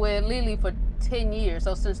been with Lily for 10 years,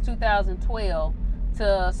 so since 2012.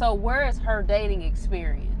 So where is her dating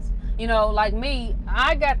experience? You know, like me,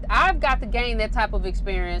 I've got to gain that type of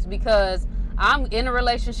experience because I'm in a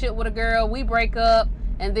relationship with a girl, we break up,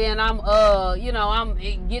 and then I'm hopping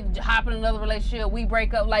in another relationship, we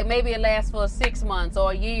break up, like maybe it lasts for 6 months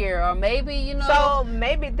or a year, or maybe, you know. So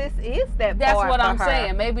maybe this is that that's part what I'm her.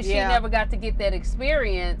 saying. Maybe she never got to get that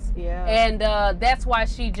experience. Yeah. And that's why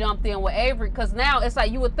she jumped in with Avery, because now it's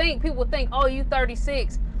like people would think, oh, you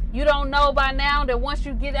 36. You don't know by now that once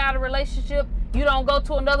you get out of a relationship, you don't go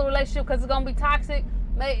to another relationship because it's going to be toxic.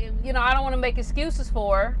 You know, I don't want to make excuses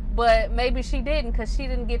for her, but maybe she didn't because she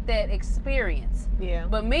didn't get that experience. Yeah.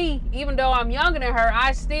 But me, even though I'm younger than her,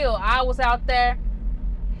 I was out there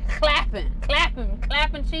clapping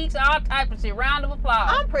cheeks, all type of shit, round of applause.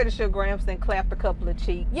 I'm pretty sure Gramz clapped a couple of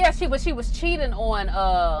cheeks. Yeah, she was cheating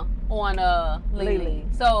on on Lily.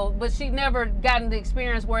 So, but she never gotten the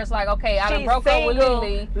experience where it's like, okay, I done broke up with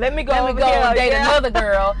Lily. Let me go and date another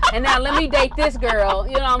girl, and now let me date this girl.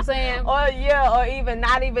 You know what I'm saying? Or even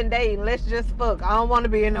not even dating. Let's just fuck. I don't want to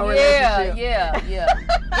be in no relationship. Yeah.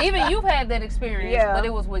 Even you've had that experience, but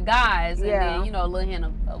it was with guys, and then a little hint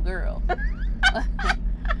of girl.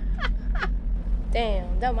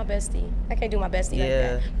 Damn, that was my bestie. I can't do my bestie like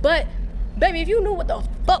that. But baby, if you knew what the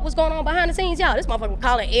fuck was going on behind the scenes, y'all, this motherfucker was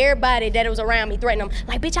calling everybody that was around me, threatening them.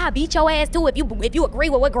 Like, bitch, I'll beat your ass too if you agree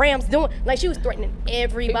with what Gramz doing. Like, she was threatening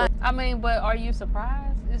everybody. I mean, but are you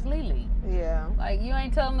surprised? It's Lily. Yeah. Like, you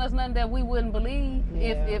ain't telling us nothing that we wouldn't believe.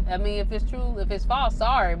 Yeah. If it's true, if it's false,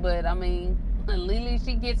 sorry, but I mean, Lily,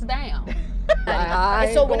 she gets down.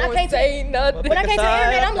 And so when I came to the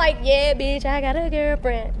internet, I'm like, yeah, bitch, I got a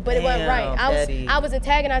girlfriend. But it wasn't right. I was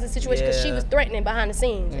antagonizing the situation because she was threatening behind the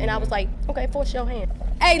scenes. And I was like, okay, force your hand.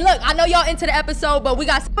 Hey, look, I know y'all into the episode, but we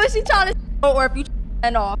got pushy trying to or if you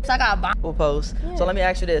and off. So I got we'll post. Yeah. So let me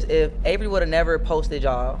ask you this. If Avery would have never posted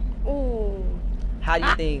y'all, how do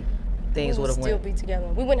you think things would have went? We would still be together.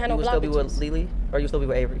 We wouldn't have no block. You would still be with Lily? Or you still be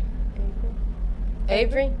with Avery?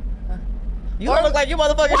 Avery? You don't look like you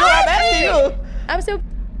motherfucker. I'm asking you. I'm still.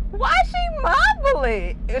 Why is she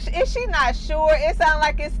mumbling? Is she not sure? It sounds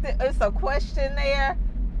like it's a question there.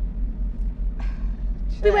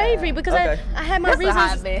 Be with Avery because I had my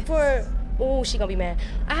reasons for. Oh, she gonna be mad.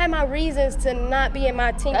 I had my reasons to not be in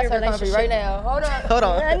my 10-year relationship right now. Hold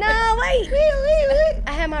on. No, wait.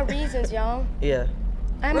 I had my reasons, y'all. Yeah.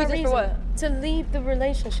 I had my reasons for what? To leave the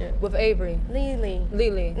relationship with Avery. Lily,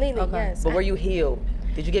 okay. yes. But were you healed?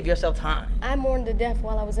 Did you give yourself time? I mourned to death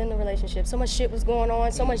while I was in the relationship. So much shit was going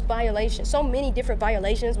on, so much violation, so many different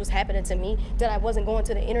violations was happening to me that I wasn't going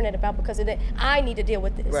to the internet about because of that. I need to deal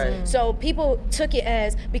with this. Right. So people took it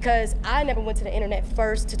as because I never went to the internet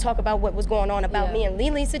first to talk about what was going on about me and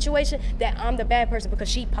Lily's situation, that I'm the bad person because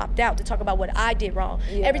she popped out to talk about what I did wrong.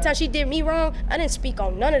 Yeah. Every time she did me wrong, I didn't speak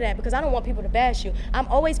on none of that because I don't want people to bash you. I'm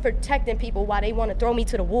always protecting people while they want to throw me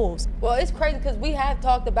to the wolves. Well, it's crazy because we have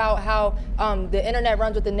talked about how the internet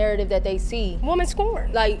runs with the narrative that they see. Woman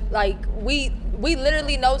scorn. Like we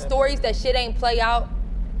literally know stories that shit ain't play out.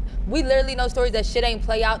 We literally know stories that shit ain't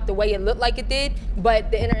play out the way it looked like it did, but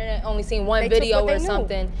the internet only seen one video or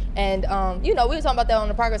something. And we were talking about that on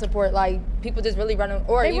the progress report. Like people just really running,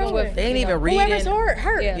 or even with they ain't even reading. Whoever's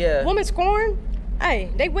hurt. Yeah. Woman scorn.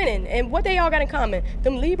 Hey, they winning. And what they all got in common,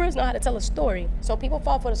 them Libras know how to tell a story. So people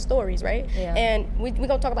fall for the stories, right? Yeah. And we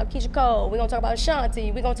gonna talk about Keisha Cole, we gonna talk about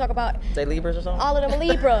Ashanti, we gonna talk about... They Libras or something? All of them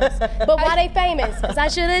Libras. But why they famous? Because I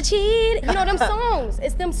should have cheated. You know them songs.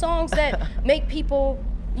 It's them songs that make people,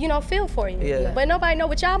 feel for you. Yeah. But nobody know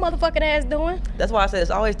what y'all motherfucking ass doing. That's why I said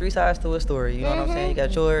it's always three sides to a story. You know what I'm saying? You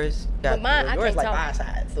got yours. But mine, yours I can't like talk. my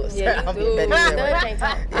sides to a story. Yeah, I'm being petty there, right? Can't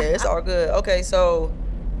talk. Yeah, it's all good. Okay, so...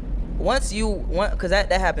 because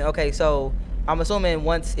that happened. Okay, so I'm assuming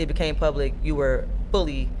once it became public, you were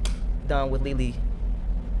fully done with Lily.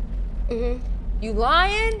 You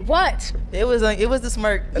lying? What? It was the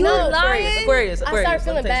smirk. You lying? Aquarius. I started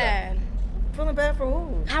feeling bad. Feeling bad for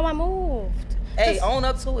who? How I moved. Hey, own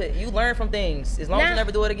up to it. You learn from things. As long as you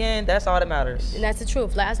never do it again, that's all that matters. And that's the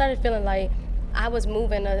truth. Like I started feeling like I was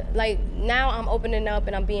moving. Like now I'm opening up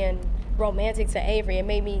and I'm being romantic to Avery. It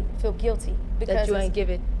made me feel guilty because that you ain't give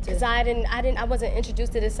it. Because I wasn't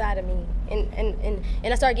introduced to this side of me, and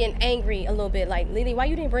I started getting angry a little bit. Like, Lily, why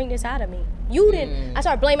you didn't bring this out of me? You didn't. I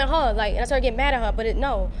started blaming her. Like, and I started getting mad at her. But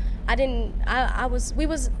I didn't.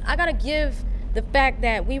 I gotta give the fact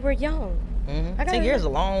that we were young. 10 years is a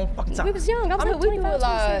long fucking time. We was young. I mean, we do a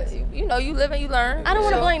lot. You live and you learn. I don't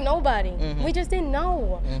want to blame nobody. We just didn't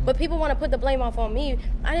know. But people want to put the blame off on me.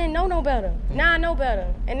 I didn't know no better. Now I know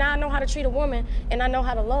better. And now I know how to treat a woman. And I know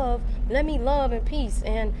how to love. Let me love in peace.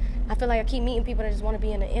 And I feel like I keep meeting people that just want to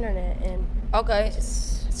be in the internet. And okay.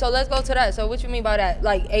 So let's go to that. So what you mean by that?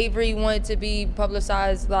 Like Avery wanted to be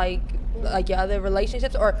publicized like your other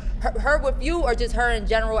relationships, or her with you, or just her in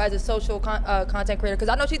general as a social content creator? Because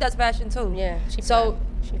I know she does fashion too. Yeah, she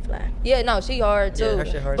fly. Yeah, no, she hard too. Yeah, her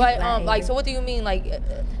shit hard. But so what do you mean like?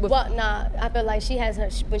 I feel like she has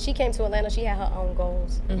when she came to Atlanta, she had her own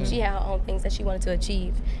goals. She had her own things that she wanted to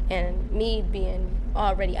achieve, and me being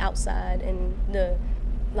already outside in the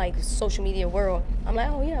social media world, I'm like,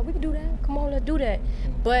 oh yeah, we can do that. Come on, let's do that.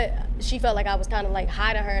 But she felt like I was kind of like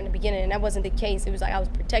hiding her in the beginning, and that wasn't the case. It was like I was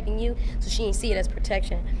protecting you, so she didn't see it as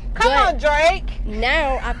protection. Come on, Drake.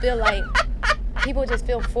 Now I feel like people just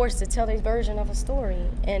feel forced to tell their version of a story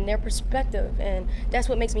and their perspective, and that's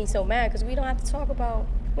what makes me so mad, because we don't have to talk about,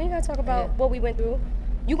 we ain't gotta talk about what we went through.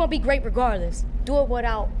 You're gonna be great regardless. Do it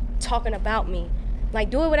without talking about me. Like,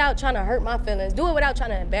 do it without trying to hurt my feelings. Do it without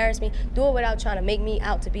trying to embarrass me. Do it without trying to make me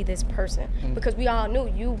out to be this person. Because we all knew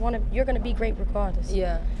you're gonna be great regardless.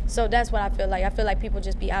 Yeah. So that's what I feel like. I feel like people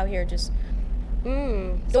just be out here just,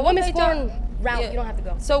 So the women's porn route, you don't have to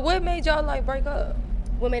go. So what made y'all like break up?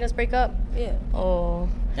 What made us break up? Yeah. Oh,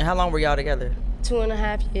 And how long were y'all together?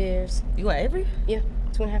 2.5 years. You and Avery? Yeah,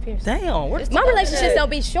 2.5 years. Damn. My relationships don't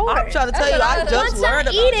be short. I'm trying to tell you, I just learned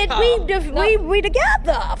about we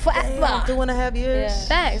together forever. 2.5 years. Yeah.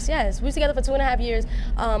 Facts, yes. We was together for 2.5 years.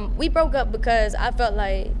 We broke up because I felt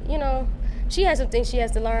like, she has some things she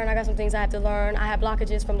has to learn. I got some things I have to learn. I have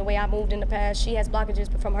blockages from the way I moved in the past. She has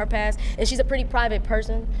blockages from her past. And she's a pretty private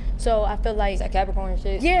person. So I feel like... Is that Capricorn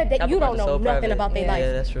shit? Yeah, that you don't know so nothing private. about their life.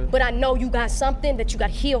 Yeah, that's true. But I know you got something that you got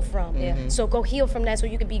to heal from. Yeah. So go heal from that so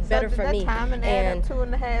you can be better for me. And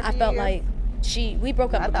 2.5 years. I felt like we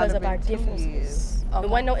broke up because of our differences. Okay. There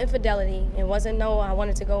wasn't no infidelity. It wasn't I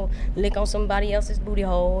wanted to go lick on somebody else's booty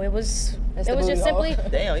hole. It was just simply...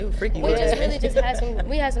 Damn, you freaky. We had some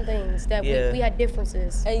things that we had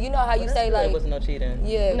differences. And you know how you say There like... wasn't no cheating.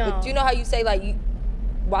 Yeah, No. but you know how you say like,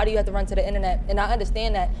 why do you have to run to the internet? And I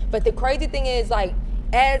understand that. But the crazy thing is like,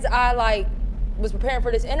 as I like was preparing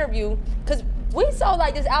for this interview, because we saw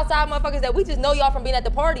like this outside motherfuckers that we just know y'all from being at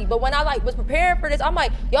the party. But when I like was preparing for this, I'm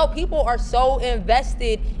like, yo, people are so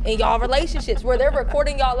invested in y'all relationships where they're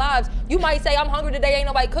recording y'all lives. You might say, I'm hungry today, ain't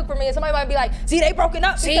nobody cook for me. And somebody might be like, see, they broken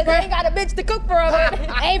up because they ain't got a bitch to cook for them.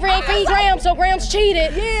 Avery ain't feed Gramz, so Gramz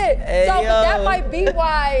cheated. Yeah, Hey, so yo. but that might be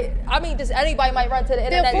why, I mean, just anybody might run to the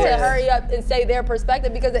internet to hurry up and say their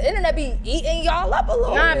perspective because the internet be eating y'all up a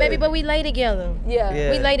little. Nah, baby, but we lay together.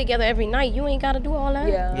 Yeah. We lay together every night. You ain't got to do all that.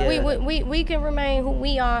 Yeah. We can remain who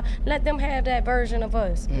we are. Let them have that version of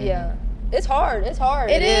us. Yeah. It's hard. It's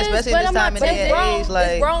hard. It is, especially but in this I'm time not and saying- age. Like,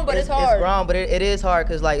 It's grown, but it's hard. It's grown, but it is hard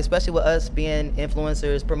because, like, especially with us being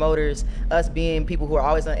influencers, promoters, us being people who are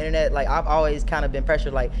always on the internet. Like, I've always kind of been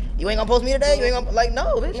pressured. Like, you ain't gonna post me today. You ain't gonna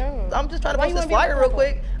no, bitch. No. I'm just trying to Why post you this wanna be flyer real purple?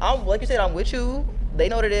 quick. I'm like you said, I'm with you. They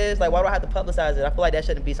know what it is. Like, why do I have to publicize it? I feel like that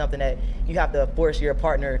shouldn't be something that you have to force your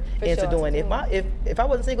partner into sure. doing. If I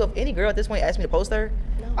wasn't single, if any girl at this point asked me to post her,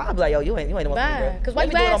 I'd be like, yo, you ain't the one for me, bro. Because why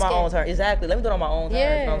Let me you do it on my asking? own terms. Exactly. Let me do it on my own terms. You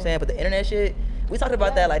know what I'm saying? But the internet shit, we talked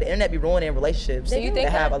about that. Like, the internet be ruining relationships. So you think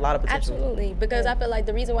that have that? a lot of potential. Absolutely, because I feel like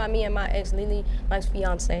the reason why me and my ex Lily, my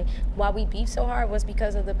fiance, why we beefed so hard was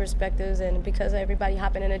because of the perspectives and because of everybody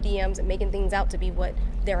hopping in the DMs and making things out to be what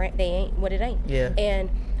they ain't, what it ain't. Yeah. And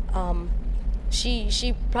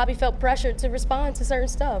she probably felt pressured to respond to certain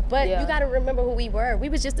stuff, but you got to remember who we were. We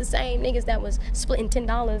was just the same niggas that was splitting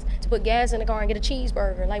 $10 to put gas in the car and get a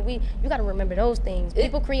cheeseburger. Like you got to remember those things.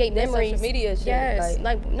 People create memories. Social media shit. Yes,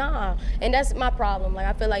 like nah, and that's my problem. Like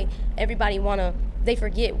I feel like everybody they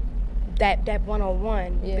forget that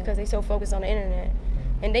one-on-one because they so focused on the internet.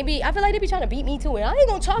 And I feel like they be trying to beat me to it. I ain't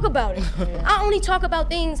gonna talk about it. I only talk about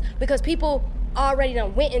things because people already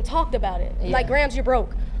done went and talked about it. Like, Gramz, you're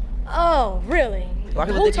broke. Oh, really?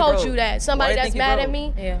 Who told you that? Somebody that's mad at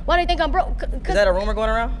me? Yeah. Why do they think I'm broke? Is that a rumor going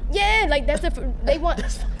around? Yeah, like that's they want.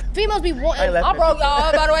 Females be wanting. I'm broke,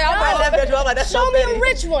 y'all. By the way, I'm broke. Show me a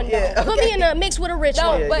rich one, though. Put me in a mix with a rich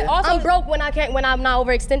one. But also, I'm broke when I'm not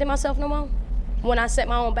overextending myself no more. When I set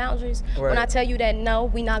my own boundaries. Right. When I tell you that no,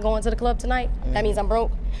 we not going to the club tonight, that means I'm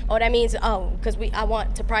broke. Or that means because I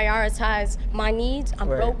want to prioritize my needs. I'm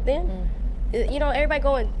broke then. You know, everybody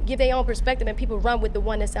go and give their own perspective, and people run with the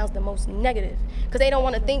one that sounds the most negative because they don't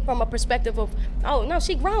want to think from a perspective of, oh no,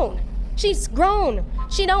 she grown. She's grown.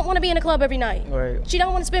 She don't want to be in the club every night. Right. She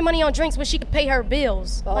don't want to spend money on drinks when she can pay her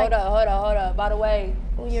bills. Hold up. By the way,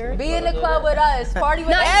 be in the club with us, party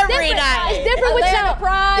with us every night. It's different with y'all.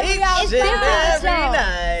 Pride, we out It's different with y'all.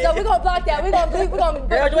 night. So we're gonna block that. We're gonna.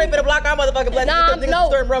 Girl, you ain't finna block our motherfucking blessings. Nah, no.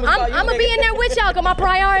 I'm gonna be in there with y'all because my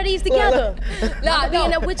priorities together. Nah, be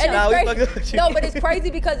in there with y'all. Nah, we fucking with you. No, but it's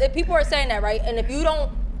crazy because if people are saying that, right, and if you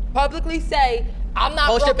don't publicly say, I'm not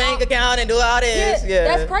post your broke, bank account and do all this. Yeah,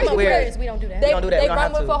 that's crazy. But weird. we don't do that. They, We don't do that. They We don't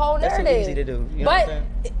run have with to. a whole That's too narrative. easy to do. You know what I'm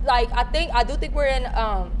But like I do think we're in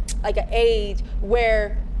like an age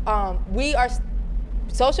where we are.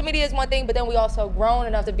 Social media is one thing, but then we also grown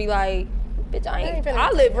enough to be like, bitch,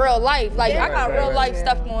 I live real life. Like I got real life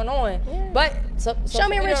stuff going on. Yeah. But Show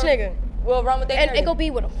me a rich nigga. We'll run with that and go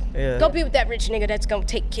be with him. Yeah. Go be with that rich nigga that's gonna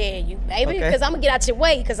take care of you, baby. Okay. Because I'm gonna get out your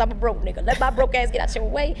way because I'm a broke nigga. Let my broke ass get out your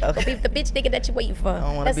way. Okay. Go be with the bitch nigga that you waiting for. I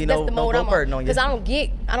don't wanna That's be the no mode I'm burden on. on you. Because I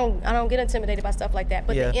don't get intimidated by stuff like that.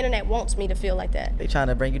 But the internet wants me to feel like that. They trying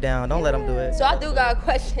to bring you down. Don't let them do it. So I do got a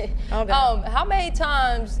question. Okay. How many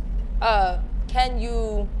times can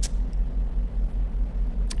you?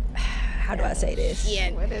 How do I say this?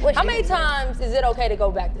 Yeah. How many times is it okay to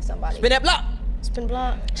go back to somebody? Spin that block. Spin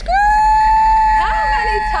block. How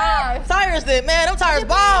many times? Tires did, man. Them tires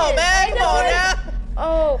ball, man. Come on now.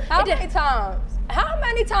 Oh, How many times? How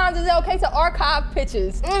many times is it okay to archive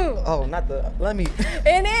pictures? Oh, not the. Let me.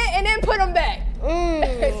 And then put them back.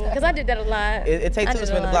 Because I did that a lot. It takes two to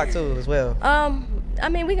spin the block too, as well. I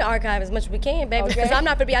mean, we can archive as much as we can, baby, because I'm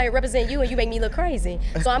not gonna be out here representing you and you make me look crazy.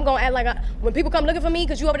 So I'm gonna act like when people come looking for me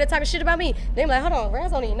because you over there talking shit about me, they be like, hold on,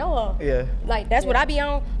 Gramz don't even know her. Yeah. Like, that's what I be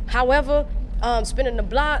on. However, spinning the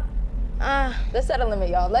block, Let's set a limit,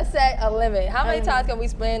 y'all. Let's set a limit. How many times can we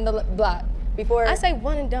spin the block before? I say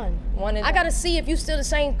one and done. I gotta see if you still the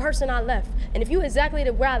same person I left. And if you exactly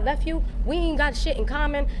where I left you, we ain't got shit in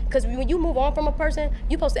common. Because when you move on from a person,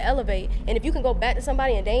 you supposed to elevate. And if you can go back to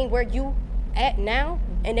somebody and they ain't where you at now,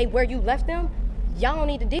 and they where you left them, y'all don't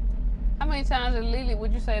need to deal. How many times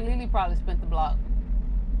would you say Lily probably spent the block?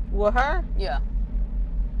 With her? Yeah.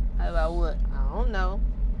 How about what? I don't know.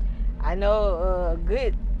 I know a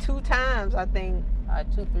good 2 times, I think.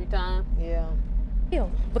 2-3 times? Yeah.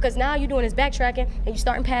 Because now you're doing this backtracking and you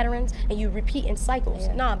starting patterns and you repeating cycles.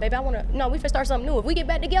 Yeah. Nah, baby, we finna start something new. If we get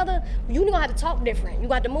back together, you gonna have to talk different. You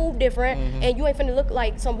got to move different, and you ain't finna look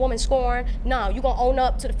like some woman scorn. Nah, you gonna own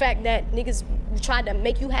up to the fact that niggas tried to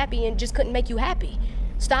make you happy and just couldn't make you happy.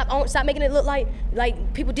 Stop making it look like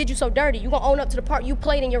people did you so dirty. You gonna own up to the part you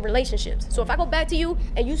played in your relationships. So if I go back to you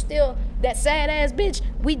and you still that sad ass bitch,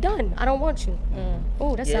 we done. I don't want you.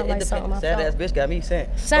 Ooh, that sounds like something I felt. Sad ass bitch got me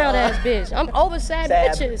sent. Sad ass bitch. I'm over sad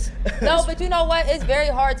bitches. No, but you know what? It's very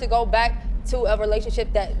hard to go back to a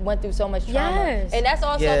relationship that went through so much trauma. Yes. And that's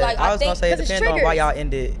also I I was think gonna say it depends on why y'all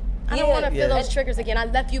ended. I don't want to feel those triggers again. I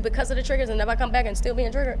left you because of the triggers, and if I come back and still being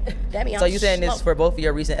triggered, that means So you saying this for both of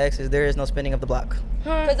your recent exes, there is no spinning of the block?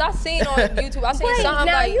 Because I seen on YouTube, I seen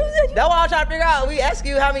something like... That's what I'm trying to figure out. We asked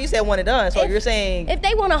you how many you said one and done. So you're saying... If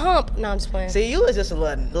they want to hump... No, I'm just playing. See, you was just a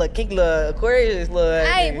little kinky, little Aquarius, little...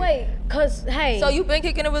 Hey, wait. Because, hey... So you been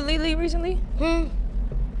kicking it with Lily recently?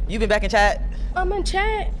 You been back in chat? I'm in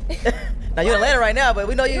chat. Now, you in Atlanta right now, but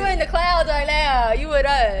we know you... You in the clouds right now. You with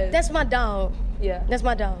us. That's my dog. Yeah. That's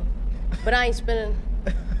my dog. But I ain't spinning.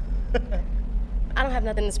 I don't have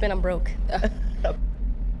nothing to spin. I'm broke.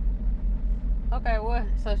 Okay, well,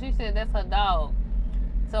 so she said that's her dog.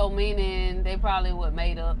 So meaning they probably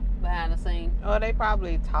made up behind the scene. Or they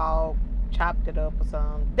probably chopped it up or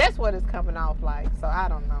something. That's what it's coming off like. So I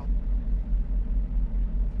don't know.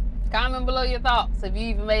 Comment below your thoughts if you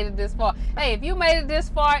even made it this far. Hey, if you made it this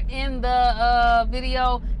far in the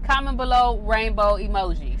video, comment below rainbow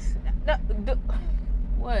emojis.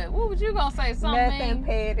 What was you gonna say? Something Nothing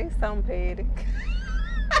petty, something petty.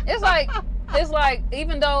 It's like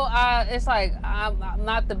even though I'm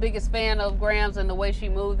not the biggest fan of Gramz and the way she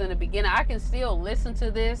moved in the beginning, I can still listen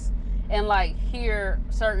to this and like hear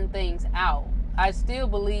certain things out. I still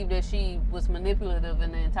believe that she was manipulative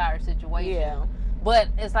in the entire situation. Yeah. But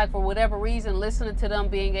it's like for whatever reason, listening to them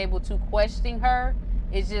being able to question her,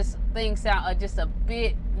 it's just things sound just a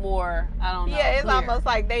bit more, I don't know. Yeah, it's clear. almost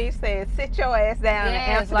like they said, sit your ass down and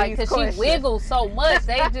answer like, these questions. She wiggles so much,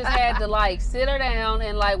 they just had to like sit her down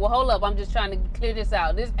and like, well, hold up, I'm just trying to clear this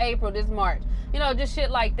out. This April, this March, just shit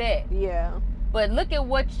like that. Yeah. But look at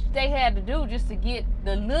what they had to do just to get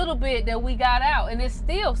the little bit that we got out, and it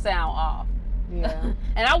still sound off. Yeah.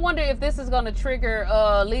 And I wonder if this is going to trigger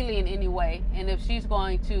Lily in any way, and if she's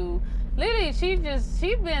going to. Lily, she's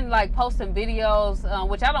been like posting videos,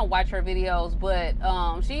 which I don't watch her videos, but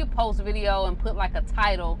she posts video and put like a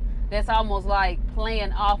title that's almost like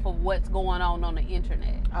playing off of what's going on the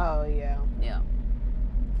internet. Oh yeah. Yeah.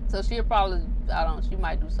 So she'll probably, she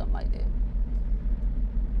might do something like that.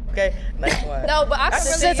 Okay, next one. No, but I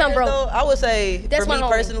would say, that's for me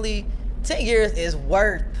personally, 10 years is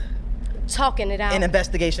worth talking it out. An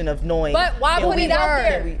investigation of knowing. But why put it out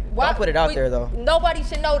there? Don't put it out there though. Nobody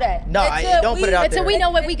should know that. No, don't put it out there. Until we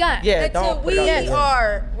know what we got. Yeah, don't put it out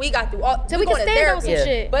there. We got through all. Till we can stand on some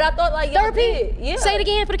shit. But I thought like y'all did. Yeah. Say it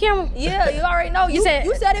again for the camera. Yeah, you already know. You said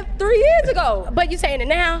it 3 years ago. But you saying it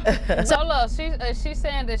now. So look, she's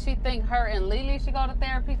saying that she think her and Lily should go to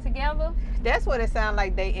therapy together. That's what it sounds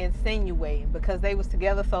like they insinuate, because they was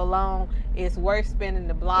together so long. It's worth spinning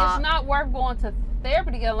the block. It's not worth going to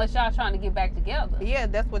therapy together unless y'all trying to get back together. Yeah,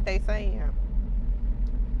 that's what they saying.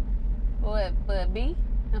 But B?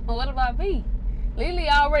 What about B? Lily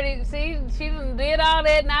already, she done did all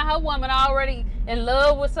that. Now her woman already in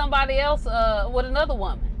love with somebody else, with another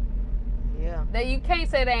woman. Yeah. You can't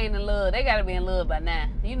say they ain't in love. They gotta be in love by now.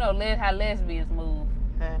 You know how lesbians move.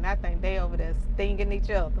 And I think they over there stinging each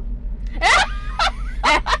other.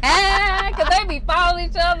 Because they be following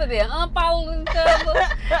each other, then unfollowing each other.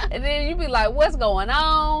 And then you be like, what's going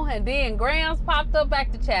on? And then Gramz popped up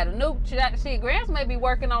back to Chattanooga. Gramz may be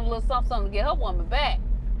working on a little something to get her woman back.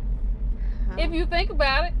 If you think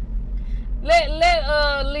about it.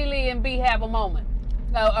 Let Lily and B have a moment.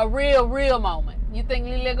 A real moment. You think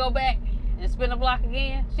Lily go back and spin the block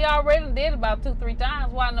again? She already did about 2-3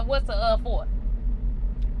 times. Why not? What's the for?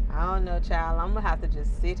 I don't know, child. I'm gonna have to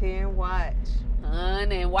just sit here and watch.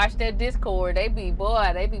 And watch that Discord. They be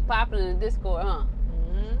popping in the Discord, huh?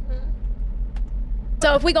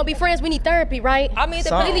 So if we gonna be friends, we need therapy, right? I mean,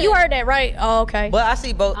 Lily, you heard that, right? Oh, okay. But I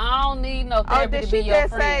see both. I don't need no therapy to be your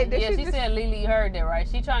friend. She said Lily heard that, right?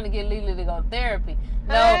 She trying to get Lily to go to therapy.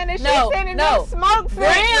 No.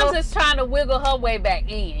 Gramz is trying to wiggle her way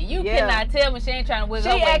back in. You cannot tell me she ain't trying to wiggle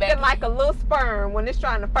her way back in. She acting like a little sperm when it's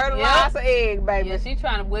trying to fertilize an egg, baby. Yeah, she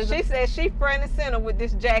trying to wiggle. She said she front and center with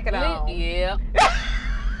this jacket on. Yeah.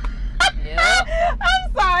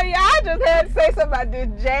 I'm sorry, y'all. I just had to say something about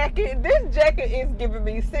this jacket. This jacket is giving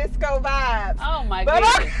me Cisco vibes. Oh my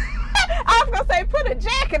goodness. I was gonna say, put a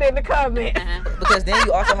jacket in the comments. Because then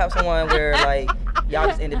you also have someone where like y'all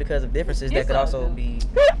just ended because of differences that could also be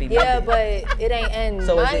yeah, but it ain't end.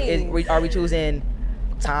 So are we choosing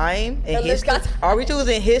time and history? Are we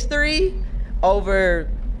choosing history over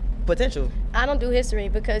potential? I don't do history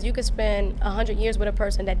because you could spend 100 years with a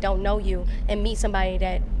person that don't know you and meet somebody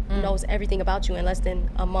that knows everything about you in less than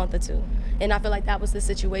a month or two. And I feel like that was the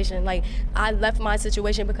situation. Like, I left my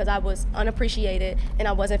situation because I was unappreciated and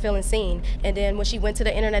I wasn't feeling seen. And then when she went to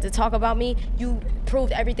the internet to talk about me, you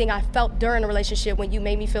proved everything I felt during the relationship when you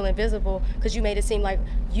made me feel invisible, because you made it seem like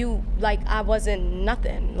I wasn't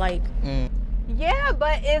nothing. Like. Yeah,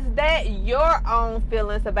 but is that your own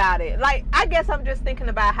feelings about it? Like, I guess I'm just thinking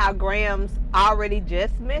about how Gramz already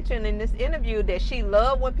just mentioned in this interview that she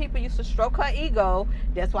loved when people used to stroke her ego.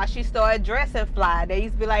 That's why she started dressing fly. They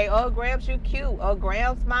used to be like, oh, Gramz, you cute. Oh,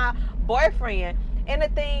 Gramz, my boyfriend. And the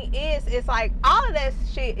thing is, it's like all of that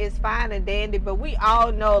shit is fine and dandy, but we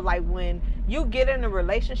all know, like, when you get in a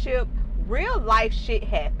relationship, real life shit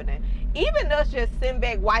happening. Even us just sitting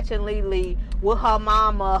back watching Lily with her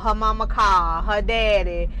mama car, her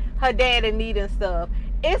daddy needing stuff.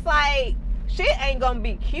 It's like, shit ain't gonna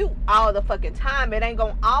be cute all the fucking time. It ain't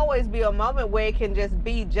gonna always be a moment where it can just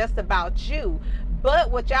be just about you.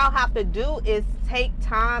 But what y'all have to do is take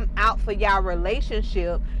time out for y'all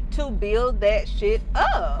relationship to build that shit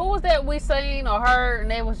up. Who was that we seen or heard,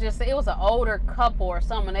 and it was an older couple or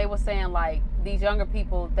something. They were saying, like, these younger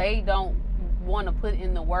people, they don't want to put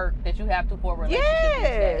in the work that you have to for a relationship.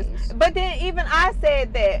 Yes, these days. But then even I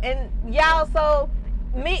said that, and y'all, so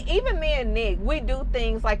me and Nick, we do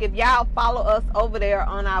things like, if y'all follow us over there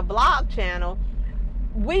on our blog channel,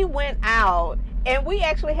 we went out and we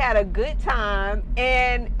actually had a good time,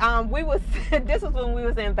 and this was when we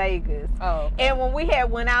was in Vegas. Oh, okay. And when we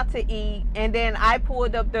went out to eat, and then I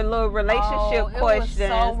pulled up the little relationship questions. It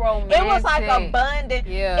was so romantic. It was like abundant.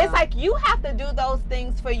 Yeah. It's like you have to do those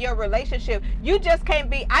things for your relationship. You just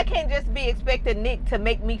I can't just be expecting Nick to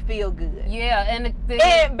make me feel good. Yeah, and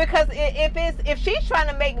because if she's trying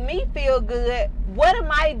to make me feel good, what am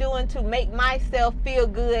I doing to make myself feel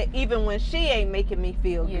good even when she ain't making me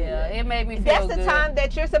feel good? Yeah, it made me feel good. That's the time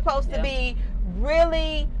that you're supposed to be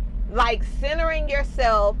really, like, centering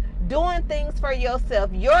yourself, doing things for yourself,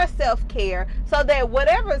 your self-care, so that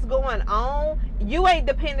whatever's going on, you ain't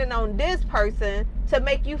depending on this person to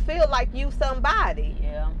make you feel like you somebody.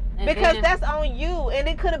 Yeah. Because that's on you. And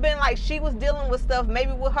it could have been like she was dealing with stuff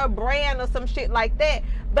maybe with her brand or some shit like that.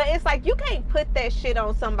 But it's like you can't put that shit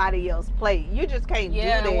on somebody else's plate. You just can't do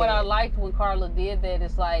that. Yeah, and what I liked when Carla did that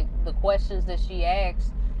is, like, the questions that she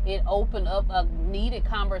asked, it opened up a needed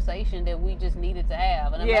conversation that we just needed to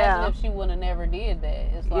have. And imagine if she would have never did that.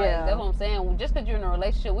 It's like, that's what I'm saying. Just because you're in a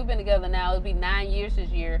relationship, we've been together now, it'll be 9 years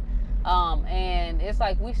this year. And it's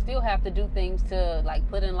like we still have to do things to, like,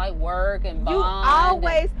 put in, like, work and bond. You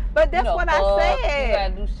always, but that's what I said. You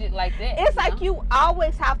gotta do shit like that. It's like you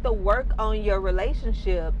always have to work on your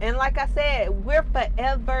relationship. And like I said, we're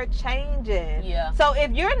forever changing. Yeah. So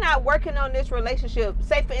if you're not working on this relationship,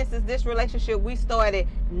 say for instance, this relationship we started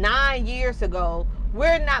 9 years ago,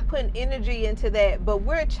 we're not putting energy into that, but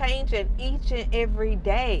we're changing each and every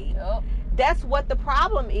day. Yep. That's what the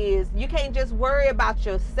problem is. You can't just worry about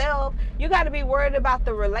yourself. You got to be worried about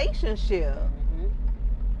the relationship.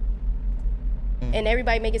 And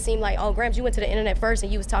everybody make it seem like, oh, Gramz, you went to the internet first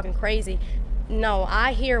and you was talking crazy. No,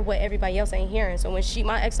 I hear what everybody else ain't hearing. So when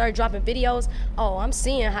my ex started dropping videos, oh, I'm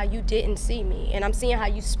seeing how you didn't see me, and I'm seeing how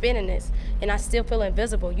you spinning this, and I still feel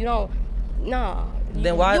invisible. You don't nah.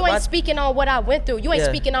 Then why? You ain't speaking on what I went through. You ain't Yeah.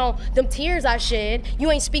 speaking on them tears I shed. You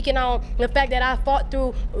ain't speaking on the fact that I fought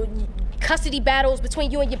through custody battles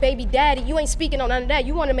between you and your baby daddy. You ain't speaking on none of that.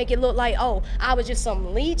 You want to make it look like, oh, I was just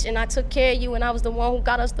some leech and I took care of you and I was the one who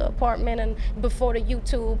got us the apartment and before the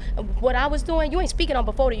YouTube. What I was doing, you ain't speaking on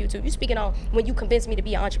before the YouTube. You speaking on when you convinced me to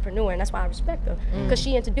be an entrepreneur, and that's why I respect her, because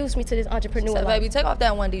she introduced me to this entrepreneur. So, baby, take off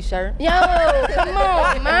that 1D shirt. Yo, come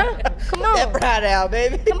on, man. Come on. That pride out,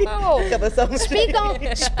 baby. Come on.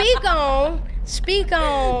 Speak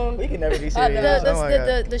on We can never be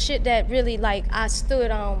serious. the shit that really, like, I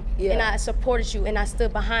stood on and I supported you and I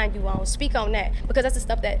stood behind you on. Speak on that, because that's the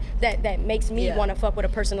stuff that makes me want to fuck with a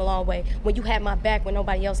person a long way. When you had my back when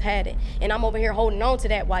nobody else had it, and I'm over here holding on to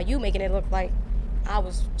that while you making it look like I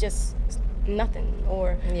was just nothing,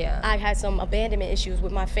 or I had some abandonment issues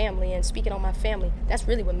with my family. And speaking on my family, that's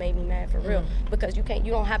really what made me mad, for real, because you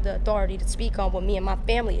don't have the authority to speak on what me and my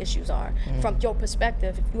family issues are from your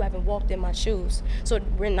perspective if you haven't walked in my shoes. So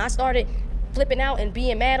when I started flipping out and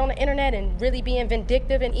being mad on the internet and really being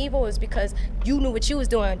vindictive and evil, is because you knew what you was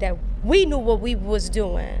doing, that we knew what we was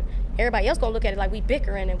doing. Everybody else gonna look at it like we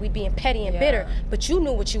bickering and we being petty and bitter, but you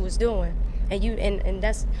knew what you was doing. And you and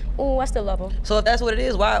that's, I still love him. So if that's what it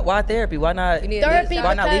is, why therapy? Why not therapy?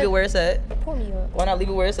 Why not leave it where it's at? Pour me up. Why not leave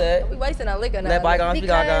it where it's at? We wasting our liquor now. Let bygones be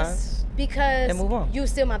bygones. Because and move on. you was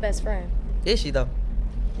still my best friend. Is she though?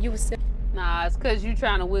 You was still. Nah, it's because you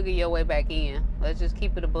trying to wiggle your way back in. Let's just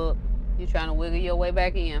keep it a book. You trying to wiggle your way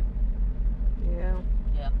back in. Yeah.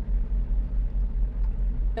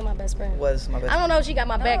 Still my best friend. Was my best friend. I don't know if she got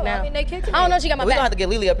my back now. I mean, they kicking I don't know if she got my We back. gonna have to get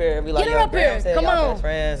Lily up here and be like, Get her up here. Come on.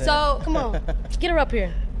 So Come on. Get her up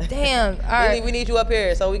here. damn. All right. Lily, we need you up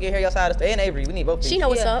here so we can hear your side of the story. And Avery, we need both of you. She know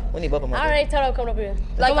what's up. We need both of them up All here. right, tell her to come up here.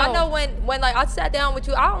 Like, Come I on. know when like I sat down with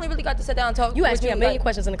you, I only really got to sit down and talk. You with asked me a million like,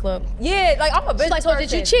 questions in the club. Yeah, like I'm a business She's like, so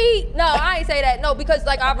did you person. cheat? No, I ain't say that. No, because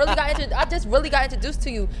like I just really got introduced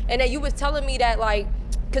to you, and then you was telling me that like,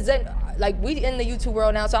 cause then like we in the YouTube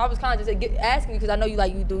world now, so I was kind of just asking you because I know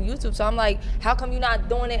you do YouTube, so I'm like, how come you not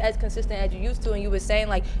doing it as consistent as you used to? And you was saying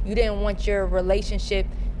like you didn't want your relationship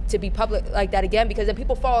to be public like that again, because then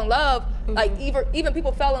people fall in love. Like even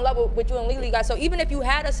people fell in love with you and Lily guys. So even if you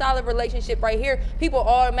had a solid relationship right here, people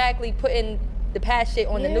automatically putting the past shit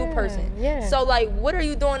on the new person. Yeah. So like, what are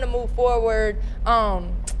you doing to move forward?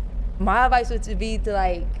 My advice would be to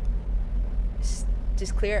like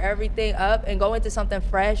just clear everything up and go into something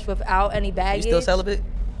fresh without any baggage. You still celibate?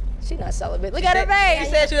 She not celibate. Look at her face.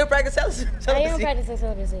 You said she would practice celibacy. I am practicing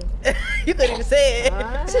celibacy. You couldn't even say it.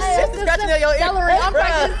 Just scratching on your ear. Celery. I'm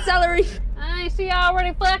practicing celery. Ain't she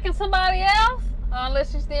already fucking somebody else?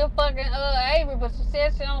 Unless she still fucking Avery, but she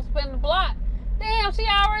said she don't spin the block. Damn, she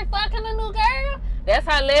already fucking a new girl? That's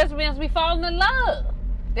how lesbians be falling in love.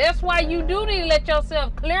 That's why you do need to let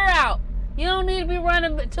yourself clear out. You don't need to be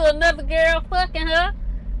running to another girl fucking her.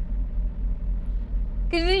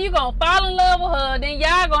 Cause then you gonna fall in love with her, then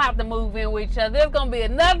y'all gonna have to move in with each other. There's gonna be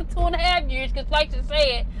another 2.5 years, cause like you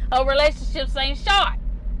said, her relationships ain't short.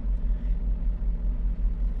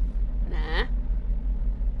 Nah.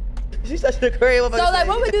 She's such a crazy So like,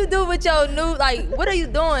 what would you do with your new, like, what are you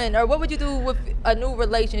doing, or what would you do with a new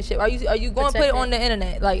relationship? Are you going to put it on the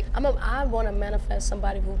internet? Like, I want to manifest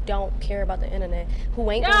somebody who don't care about the internet,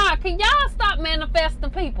 who ain't. Can y'all stop manifesting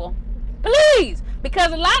people, please?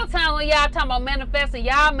 Because a lot of times when y'all talking about manifesting,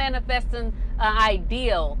 y'all manifesting an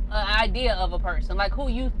idea of a person, like who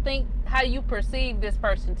you think, how you perceive this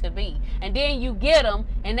person to be, and then you get them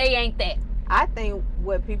and they ain't that. I think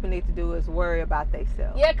what people need to do is worry about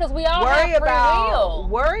themselves. Yeah, because we all have free will.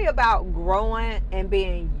 Worry about growing and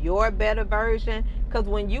being your better version. Because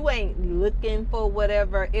when you ain't looking for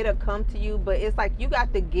whatever, it'll come to you. But it's like you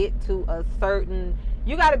got to get to a certain,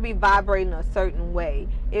 you got to be vibrating a certain way.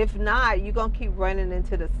 If not, you're going to keep running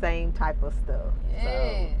into the same type of stuff.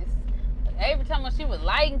 Yes. So. Every time when she was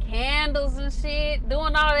lighting candles and shit,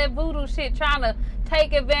 doing all that voodoo shit, trying to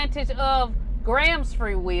take advantage of Gramz'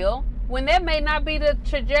 free will, when that may not be the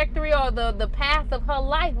trajectory or the path of her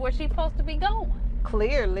life where she's supposed to be going.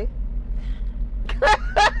 Clearly.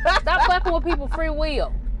 Stop fucking with people's free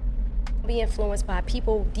will. Be influenced by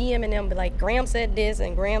people DMing them, but like, Gramz said this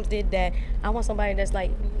and Gramz did that. I want somebody that's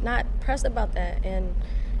like not pressed about that, and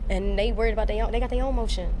they worried about they got their own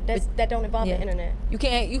motion that don't involve the internet. You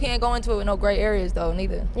can't go into it with no gray areas though,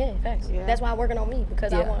 neither. Yeah, facts. Yeah. That's why I'm working on me,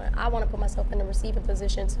 because I want to put myself in the receiving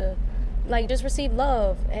position to like just receive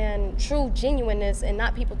love and true genuineness, and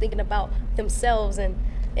not people thinking about themselves and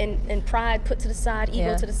and pride put to the side,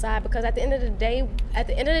 ego to the side, because at the end of the day,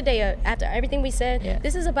 after everything we said,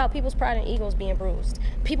 this is about people's pride and egos being bruised.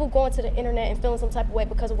 People going to the internet and feeling some type of way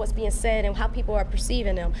because of what's being said and how people are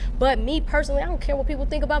perceiving them. But me personally, I don't care what people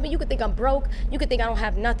think about me. You could think I'm broke, you could think I don't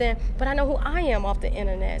have nothing, but I know who I am off the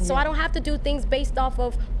internet. So I don't have to do things based off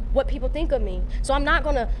of what people think of me. So I'm not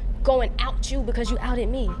gonna go and out you because you outed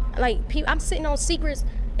me. Like, I'm sitting on secrets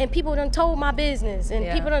and people done told my business, and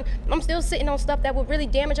I'm still sitting on stuff that would really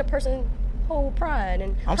damage a person's whole pride.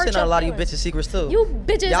 And I'm sitting on a lot of you bitches' secrets too. You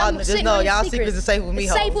bitches, y'all just know y'all secrets are safe with me.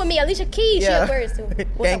 It's safe with me. Alicia Keys, she Aquarius too. Gang,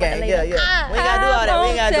 we ain't gotta do all that. We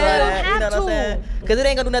ain't gotta do all that. You know what I'm saying? Because it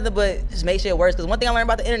ain't gonna do nothing but just make shit worse. Because one thing I learned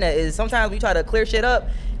about the internet is sometimes we try to clear shit up,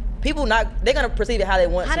 people they're gonna perceive it how they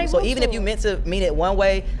want to. So even if you meant to mean it one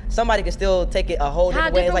way, somebody can still take it a whole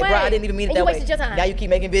different way. It's like, bro, I didn't even mean it that way. Now you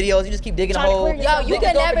keep making videos, you just keep digging a hole. Yo, you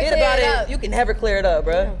can never clear it up. You can never clear it up,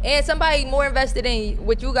 bro. And somebody more invested in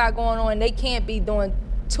what you got going on, they can't be doing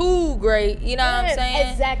too great, you know what I'm saying?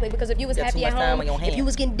 Exactly, because if you was happy at home, if you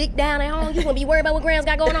was getting dick down at home, you gonna be worried about what Gramz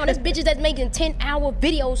got going on. There's bitches that's making 10-hour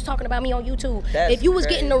videos talking about me on YouTube. If you was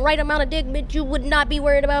getting the right amount of dick, bitch, you would not be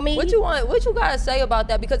worried about me. What you gotta say about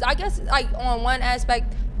that? Because I guess, like, on one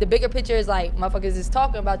aspect, the bigger picture is like motherfuckers is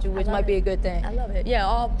talking about you, which might be a good thing. I love it. Yeah,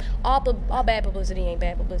 all bad publicity ain't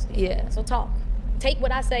bad publicity. Yeah. So talk. Take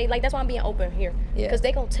what I say, like, that's why I'm being open here. Because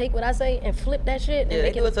they gonna take what I say and flip that shit. And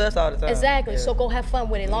they do it to us all the time. Exactly. So go have fun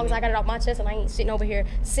with it. As long as I got it off my chest and I ain't sitting over here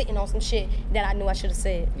sitting on some shit that I knew I should have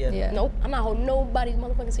said. Nope. I'm not holding nobody's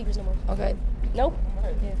motherfucking secrets no more. Okay. Nope.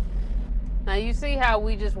 Now you see how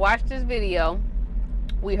we just watched this video.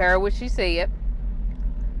 We heard what she said.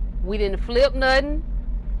 We didn't flip nothing.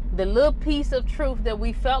 The little piece of truth that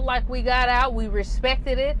we felt like we got out, we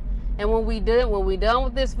respected it. And when we done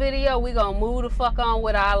with this video, we gonna move the fuck on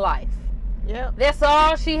with our life. Yep. That's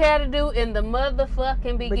all she had to do in the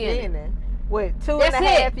motherfucking beginning. What,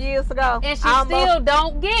 2.5 years ago? And she still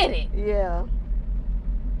don't get it. Yeah.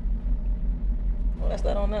 Well, that's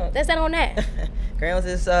that on that. That's that on that. Gramz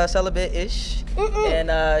is celibate-ish.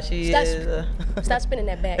 And she is... Stop spinning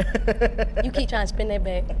that back. You keep trying to spin that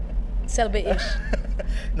back. Celibate-ish.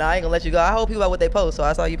 Nah, I ain't gonna let you go. I hope people about what they post, so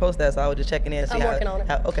I saw you post that, so I was just checking in and see I'm working on it.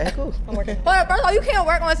 Okay, cool. I'm working. But first of all, you can't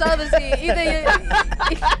work on celibacy.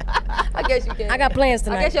 I guess you can. I got plans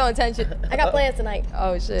tonight. I guess your intention. I got plans tonight.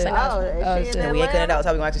 Oh shit. Shit. And we ain't cutting it out,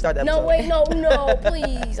 so we gonna actually start that episode. No, wait, no,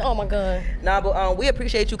 please. Oh my God. Nah, but we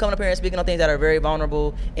appreciate you coming up here and speaking on things that are very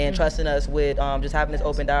vulnerable and trusting us with just having this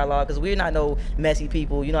open dialogue, because we're not no messy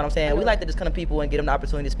people, you know what I'm saying? We like to just come to people and get them the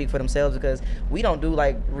opportunity to speak for themselves, because we don't do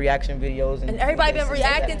like reaction videos and everybody been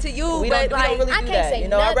reacting to you, we but don't really do that. You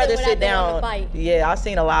know, I'd rather sit down. Yeah, I've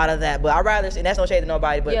seen a lot of that, but I'd rather, and that's no shade to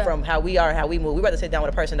nobody, but from how we are and how we move, we'd rather sit down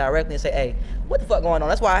with a person directly and say, hey, what the fuck going on?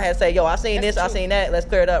 That's why I had to say, yo, I seen this, I seen that, let's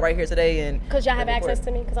clear it up right here today. And because y'all have access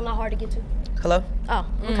to me, because I'm not hard to get to. Hello? Oh,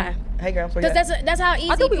 okay. Hey, Gramz, because that's how easy.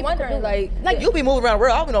 I do be people wondering, like you be moving around the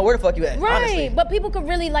world, I don't know where the fuck you at. Right, honestly. But people could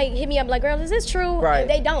really like hit me up like, girls, is this true? Right. And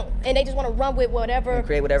they don't, and they just want to run with whatever and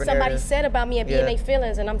create whatever somebody narrative said about me and be in their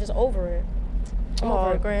feelings, and I'm just over it. I'm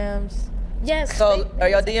over it. Gramz. Yes. So are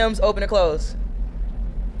your DMs open or closed?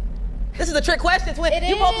 This is a trick question, twin. It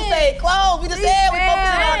you supposed to say closed. We just said we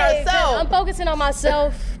focusing on ourselves. I'm focusing on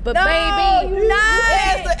myself, but no, baby, you're not.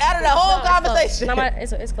 Out of the whole conversation.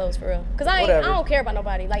 It's closed for real. Cause I don't care about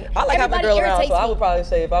nobody. Like, I like having a girl around, so I would probably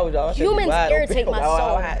say if I was y'all, humans irritate my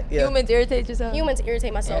soul. Humans irritate yourself. Humans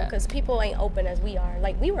irritate my soul because people ain't open as we are.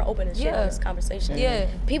 Like, we were open as shit in this conversation. Yeah.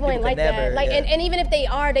 People ain't like that. Like, and even if they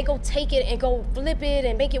are, they go take it and go flip it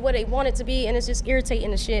and make it what they want it to be, and it's just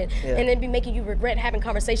irritating the shit. And it be making you regret having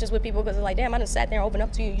conversations with people because it's like, damn, I done sat there and opened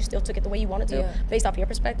up to you. You still took it the way you wanted to, based off your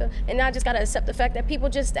perspective. And now I just gotta accept the fact that people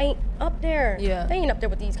just ain't up there. They ain't up there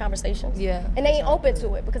with these conversations. And they ain't open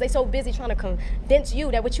to it because they so busy trying to convince you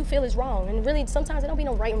that what you feel is wrong. And really, sometimes there don't be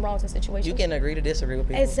no right and wrongs in situations. You can agree to disagree with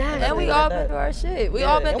people. Exactly. And we all been through our shit. We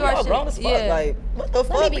all been through our shit. Wrong as fuck. Like, what the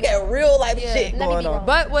fuck? We got real life shit going on.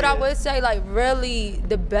 But what I would say, like, really,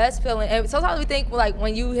 the best feeling, and sometimes we think, like,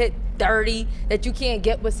 when you hit 30, that you can't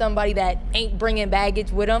get with somebody that ain't bringing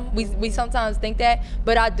baggage with them. We sometimes think that,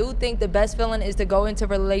 but I do think the best feeling is to go into a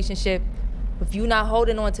relationship if you not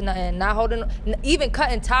holding on to nothing, not holding, even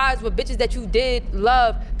cutting ties with bitches that you did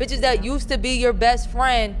love, bitches that used to be your best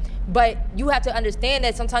friend, but you have to understand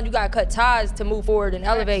that sometimes you gotta cut ties to move forward and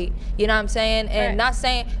elevate. You know what I'm saying? And not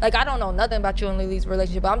saying, like, I don't know nothing about you and Lily's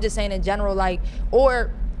relationship, but I'm just saying in general, like,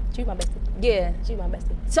 or she's my bestie. Yeah, she's my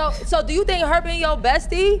bestie. So do you think her being your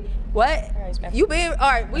bestie? What? You being all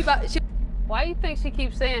right? We about. Why you think she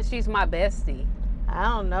keeps saying she's my bestie? I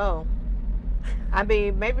don't know. I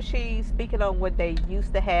mean, maybe she's speaking on what they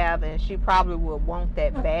used to have, and she probably would want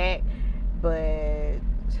that back. But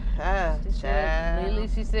Lily,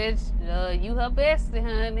 she said, "You her bestie,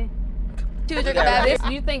 honey."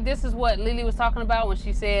 You think this is what Lily was talking about when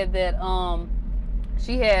she said that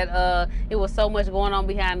she had it was so much going on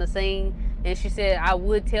behind the scene, and she said, "I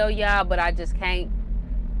would tell y'all, but I just can't."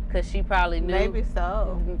 Because she probably knew. Maybe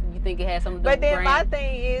so. You think it had something to do with But then Grant? my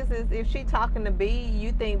thing is if she talking to B,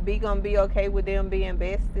 you think B gonna be okay with them being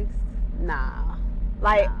besties? Nah.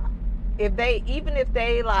 Like, if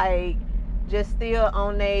they like just still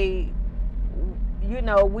on they, you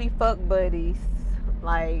know, we fuck buddies,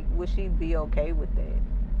 like, would she be okay with that?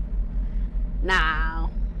 Nah,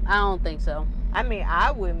 I don't think so. I mean,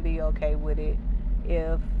 I wouldn't be okay with it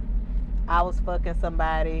if I was fucking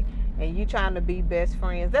somebody and you trying to be best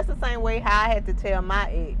friends. That's the same way how I had to tell my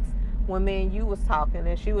ex when me and you was talking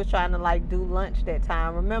and she was trying to like do lunch that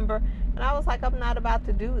time, remember? And I was like, I'm not about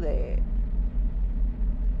to do that.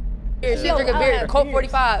 She drinking beer, Coke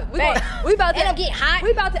 45. We about to get hot.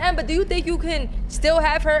 We about to end, but do you think you can still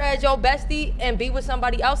have her as your bestie and be with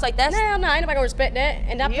somebody else like that? No, ain't nobody gonna respect that.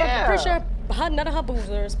 And I'm pretty sure none of her boos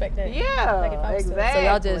will respect that. Yeah, like exactly. So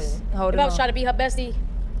y'all just hold it on. If I was trying to be her bestie,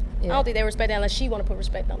 I don't think they respect that unless she want to put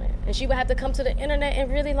respect on it. And she would have to come to the internet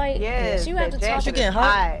and really like, she would have to talk. She getting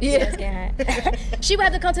hot. It's getting hot. She would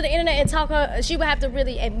have to come to the internet and talk her. She would have to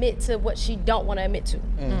really admit to what she don't want to admit to.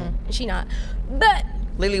 And she not. But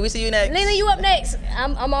Lily, we see you next. Lily, you up next.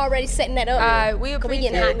 I'm already setting that up. All right, we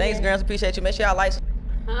appreciate it. Thanks, Gramz. Appreciate you. Make sure y'all like.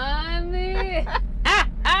 Honey.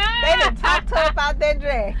 They done talked to her about that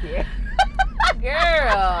jacket.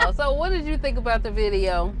 Girl, so what did you think about the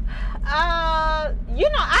video? You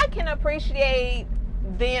know, I can appreciate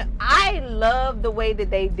them. I love the way that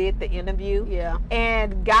they did the interview. Yeah.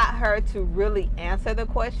 And got her to really answer the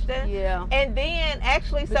question. Yeah. And then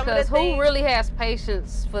actually some of the things. Who really has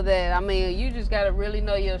patience for that? I mean, you just got to really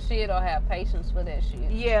know your shit or have patience for that shit.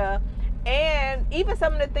 Yeah. And even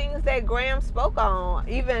some of the things that Gramz spoke on,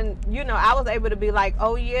 even, you know, I was able to be like,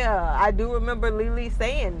 oh yeah, I do remember Lily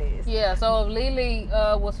saying this. Yeah, so if Lily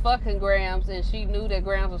was fucking Gramz and she knew that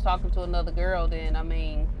Gramz was talking to another girl, then, I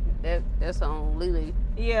mean, that's on Lily.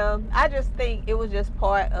 Yeah, I just think it was just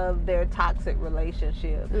part of their toxic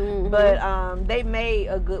relationship. Mm-hmm. But they made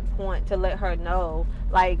a good point to let her know,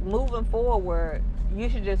 like, moving forward, you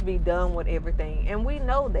should just be done with everything. And we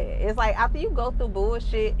know that. It's like after you go through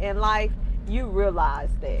bullshit in life, you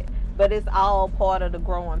realize that. But it's all part of the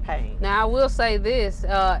growing pain. Now, I will say this,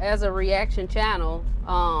 as a reaction channel,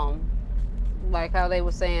 like how they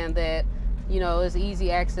were saying that, you know, it's easy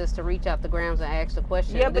access to reach out to Gramz and ask the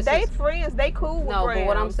question. Yeah, but they friends, they cool with Gramz. No, but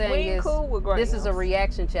what I'm saying is, cool with Gramz. This is a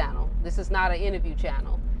reaction channel. This is not an interview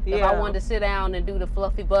channel. Yeah. If I wanted to sit down and do the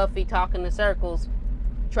fluffy buffy talking in circles,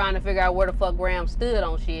 trying to figure out where the fuck Gramz stood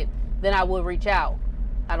on shit, then I would reach out.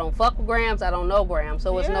 I don't fuck with Gramz, I don't know Gramz,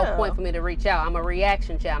 so it's no point for me to reach out. I'm a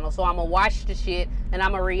reaction channel, so I'm gonna watch the shit and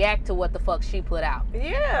I'm gonna react to what the fuck she put out.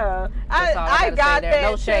 Yeah, I got that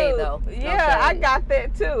no too. Shade though. Yeah, I got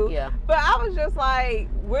that too. Yeah. But I was just like,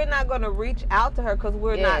 we're not gonna reach out to her because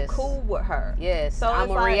we're not cool with her. Yes, so I'm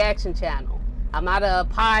a reaction channel. I'm not a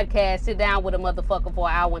podcast, sit down with a motherfucker for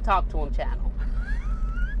an hour and talk to him channel.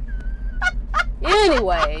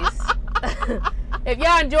 Anyways, if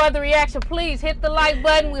y'all enjoyed the reaction, please hit the like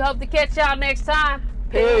button. We hope to catch y'all next time.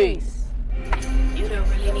 Peace. You don't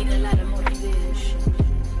really need a lot of motivation,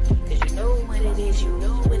 cause you know what it is, you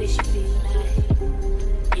know what it should feel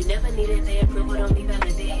like. You never needed the approval, don't need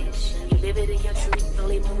validation. You live it in your truth,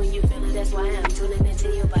 only when you feel it, that's why I'm tuning into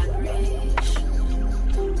your vibration.